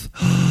Earth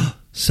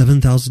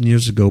 7,000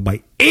 years ago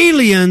by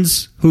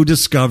aliens who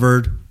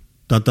discovered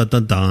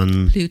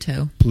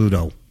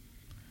Pluto.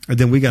 And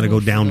then we got to go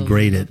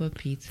downgrade it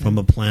from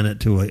a planet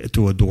to a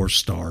dwarf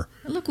star.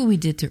 Look what we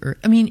did to Earth.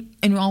 I mean,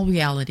 in all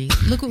reality,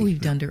 look what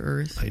we've done to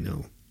Earth. I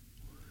know.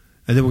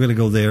 And then we're going to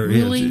go there.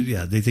 Really?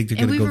 Yeah, they think they're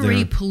going to go And there. we've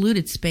already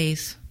polluted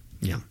space.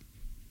 Yeah.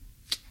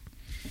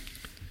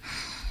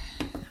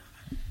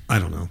 I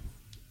don't know.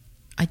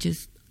 I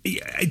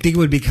think it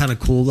would be kind of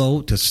cool,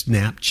 though, to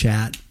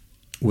Snapchat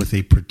with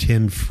a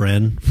pretend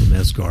friend from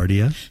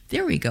Asgardia.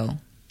 There we go.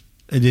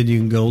 And then you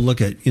can go look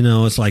at,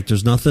 it's like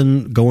there's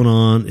nothing going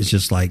on. It's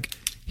just like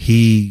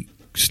he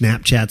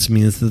Snapchats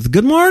me and says,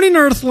 "Good morning,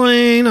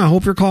 Earthling. I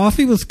hope your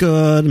coffee was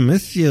good.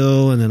 Miss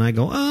you." And then I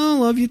go, "Oh,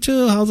 love you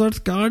too. How's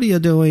Asgardia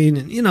doing?"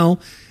 And,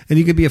 and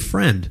you could be a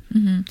friend.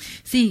 Mm-hmm.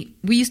 See,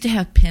 we used to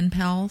have pen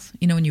pals,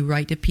 when you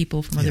write to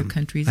people from other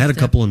countries. I had and a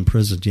couple in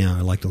prison. Yeah,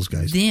 I like those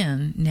guys.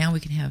 Then, now we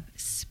can have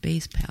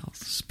space pals.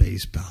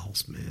 Space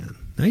pals, man.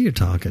 Now you're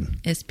talking.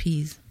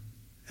 SPs.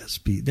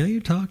 SP. Now you're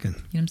talking. You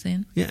know what I'm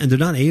saying? Yeah, and they're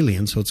not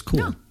aliens, so it's cool.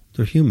 No.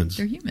 They're humans.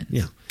 They're humans.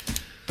 Yeah.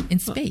 In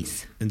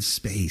space. In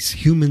space.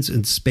 Humans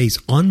in space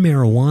on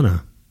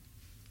marijuana.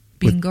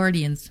 Being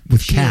guardians.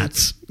 With Shield.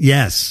 cats.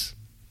 Yes.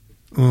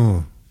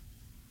 Oh.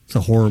 It's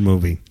a horror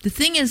movie. The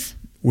thing is,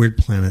 Weird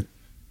Planet.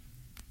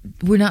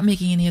 we're not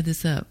making any of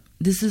this up.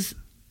 This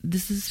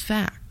is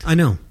fact. I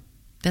know.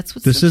 That's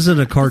what's This so isn't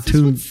a sad.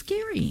 cartoon. This is what's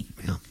scary.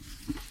 Yeah.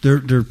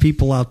 There are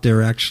people out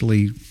there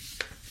actually.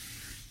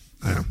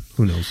 I don't know.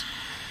 Who knows?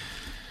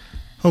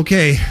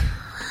 Okay.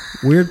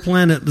 Weird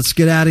Planet. Let's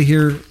get out of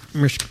here.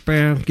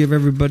 Give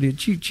everybody a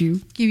choo-choo.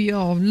 Give you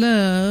all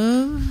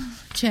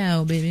love.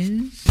 Ciao,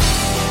 babies.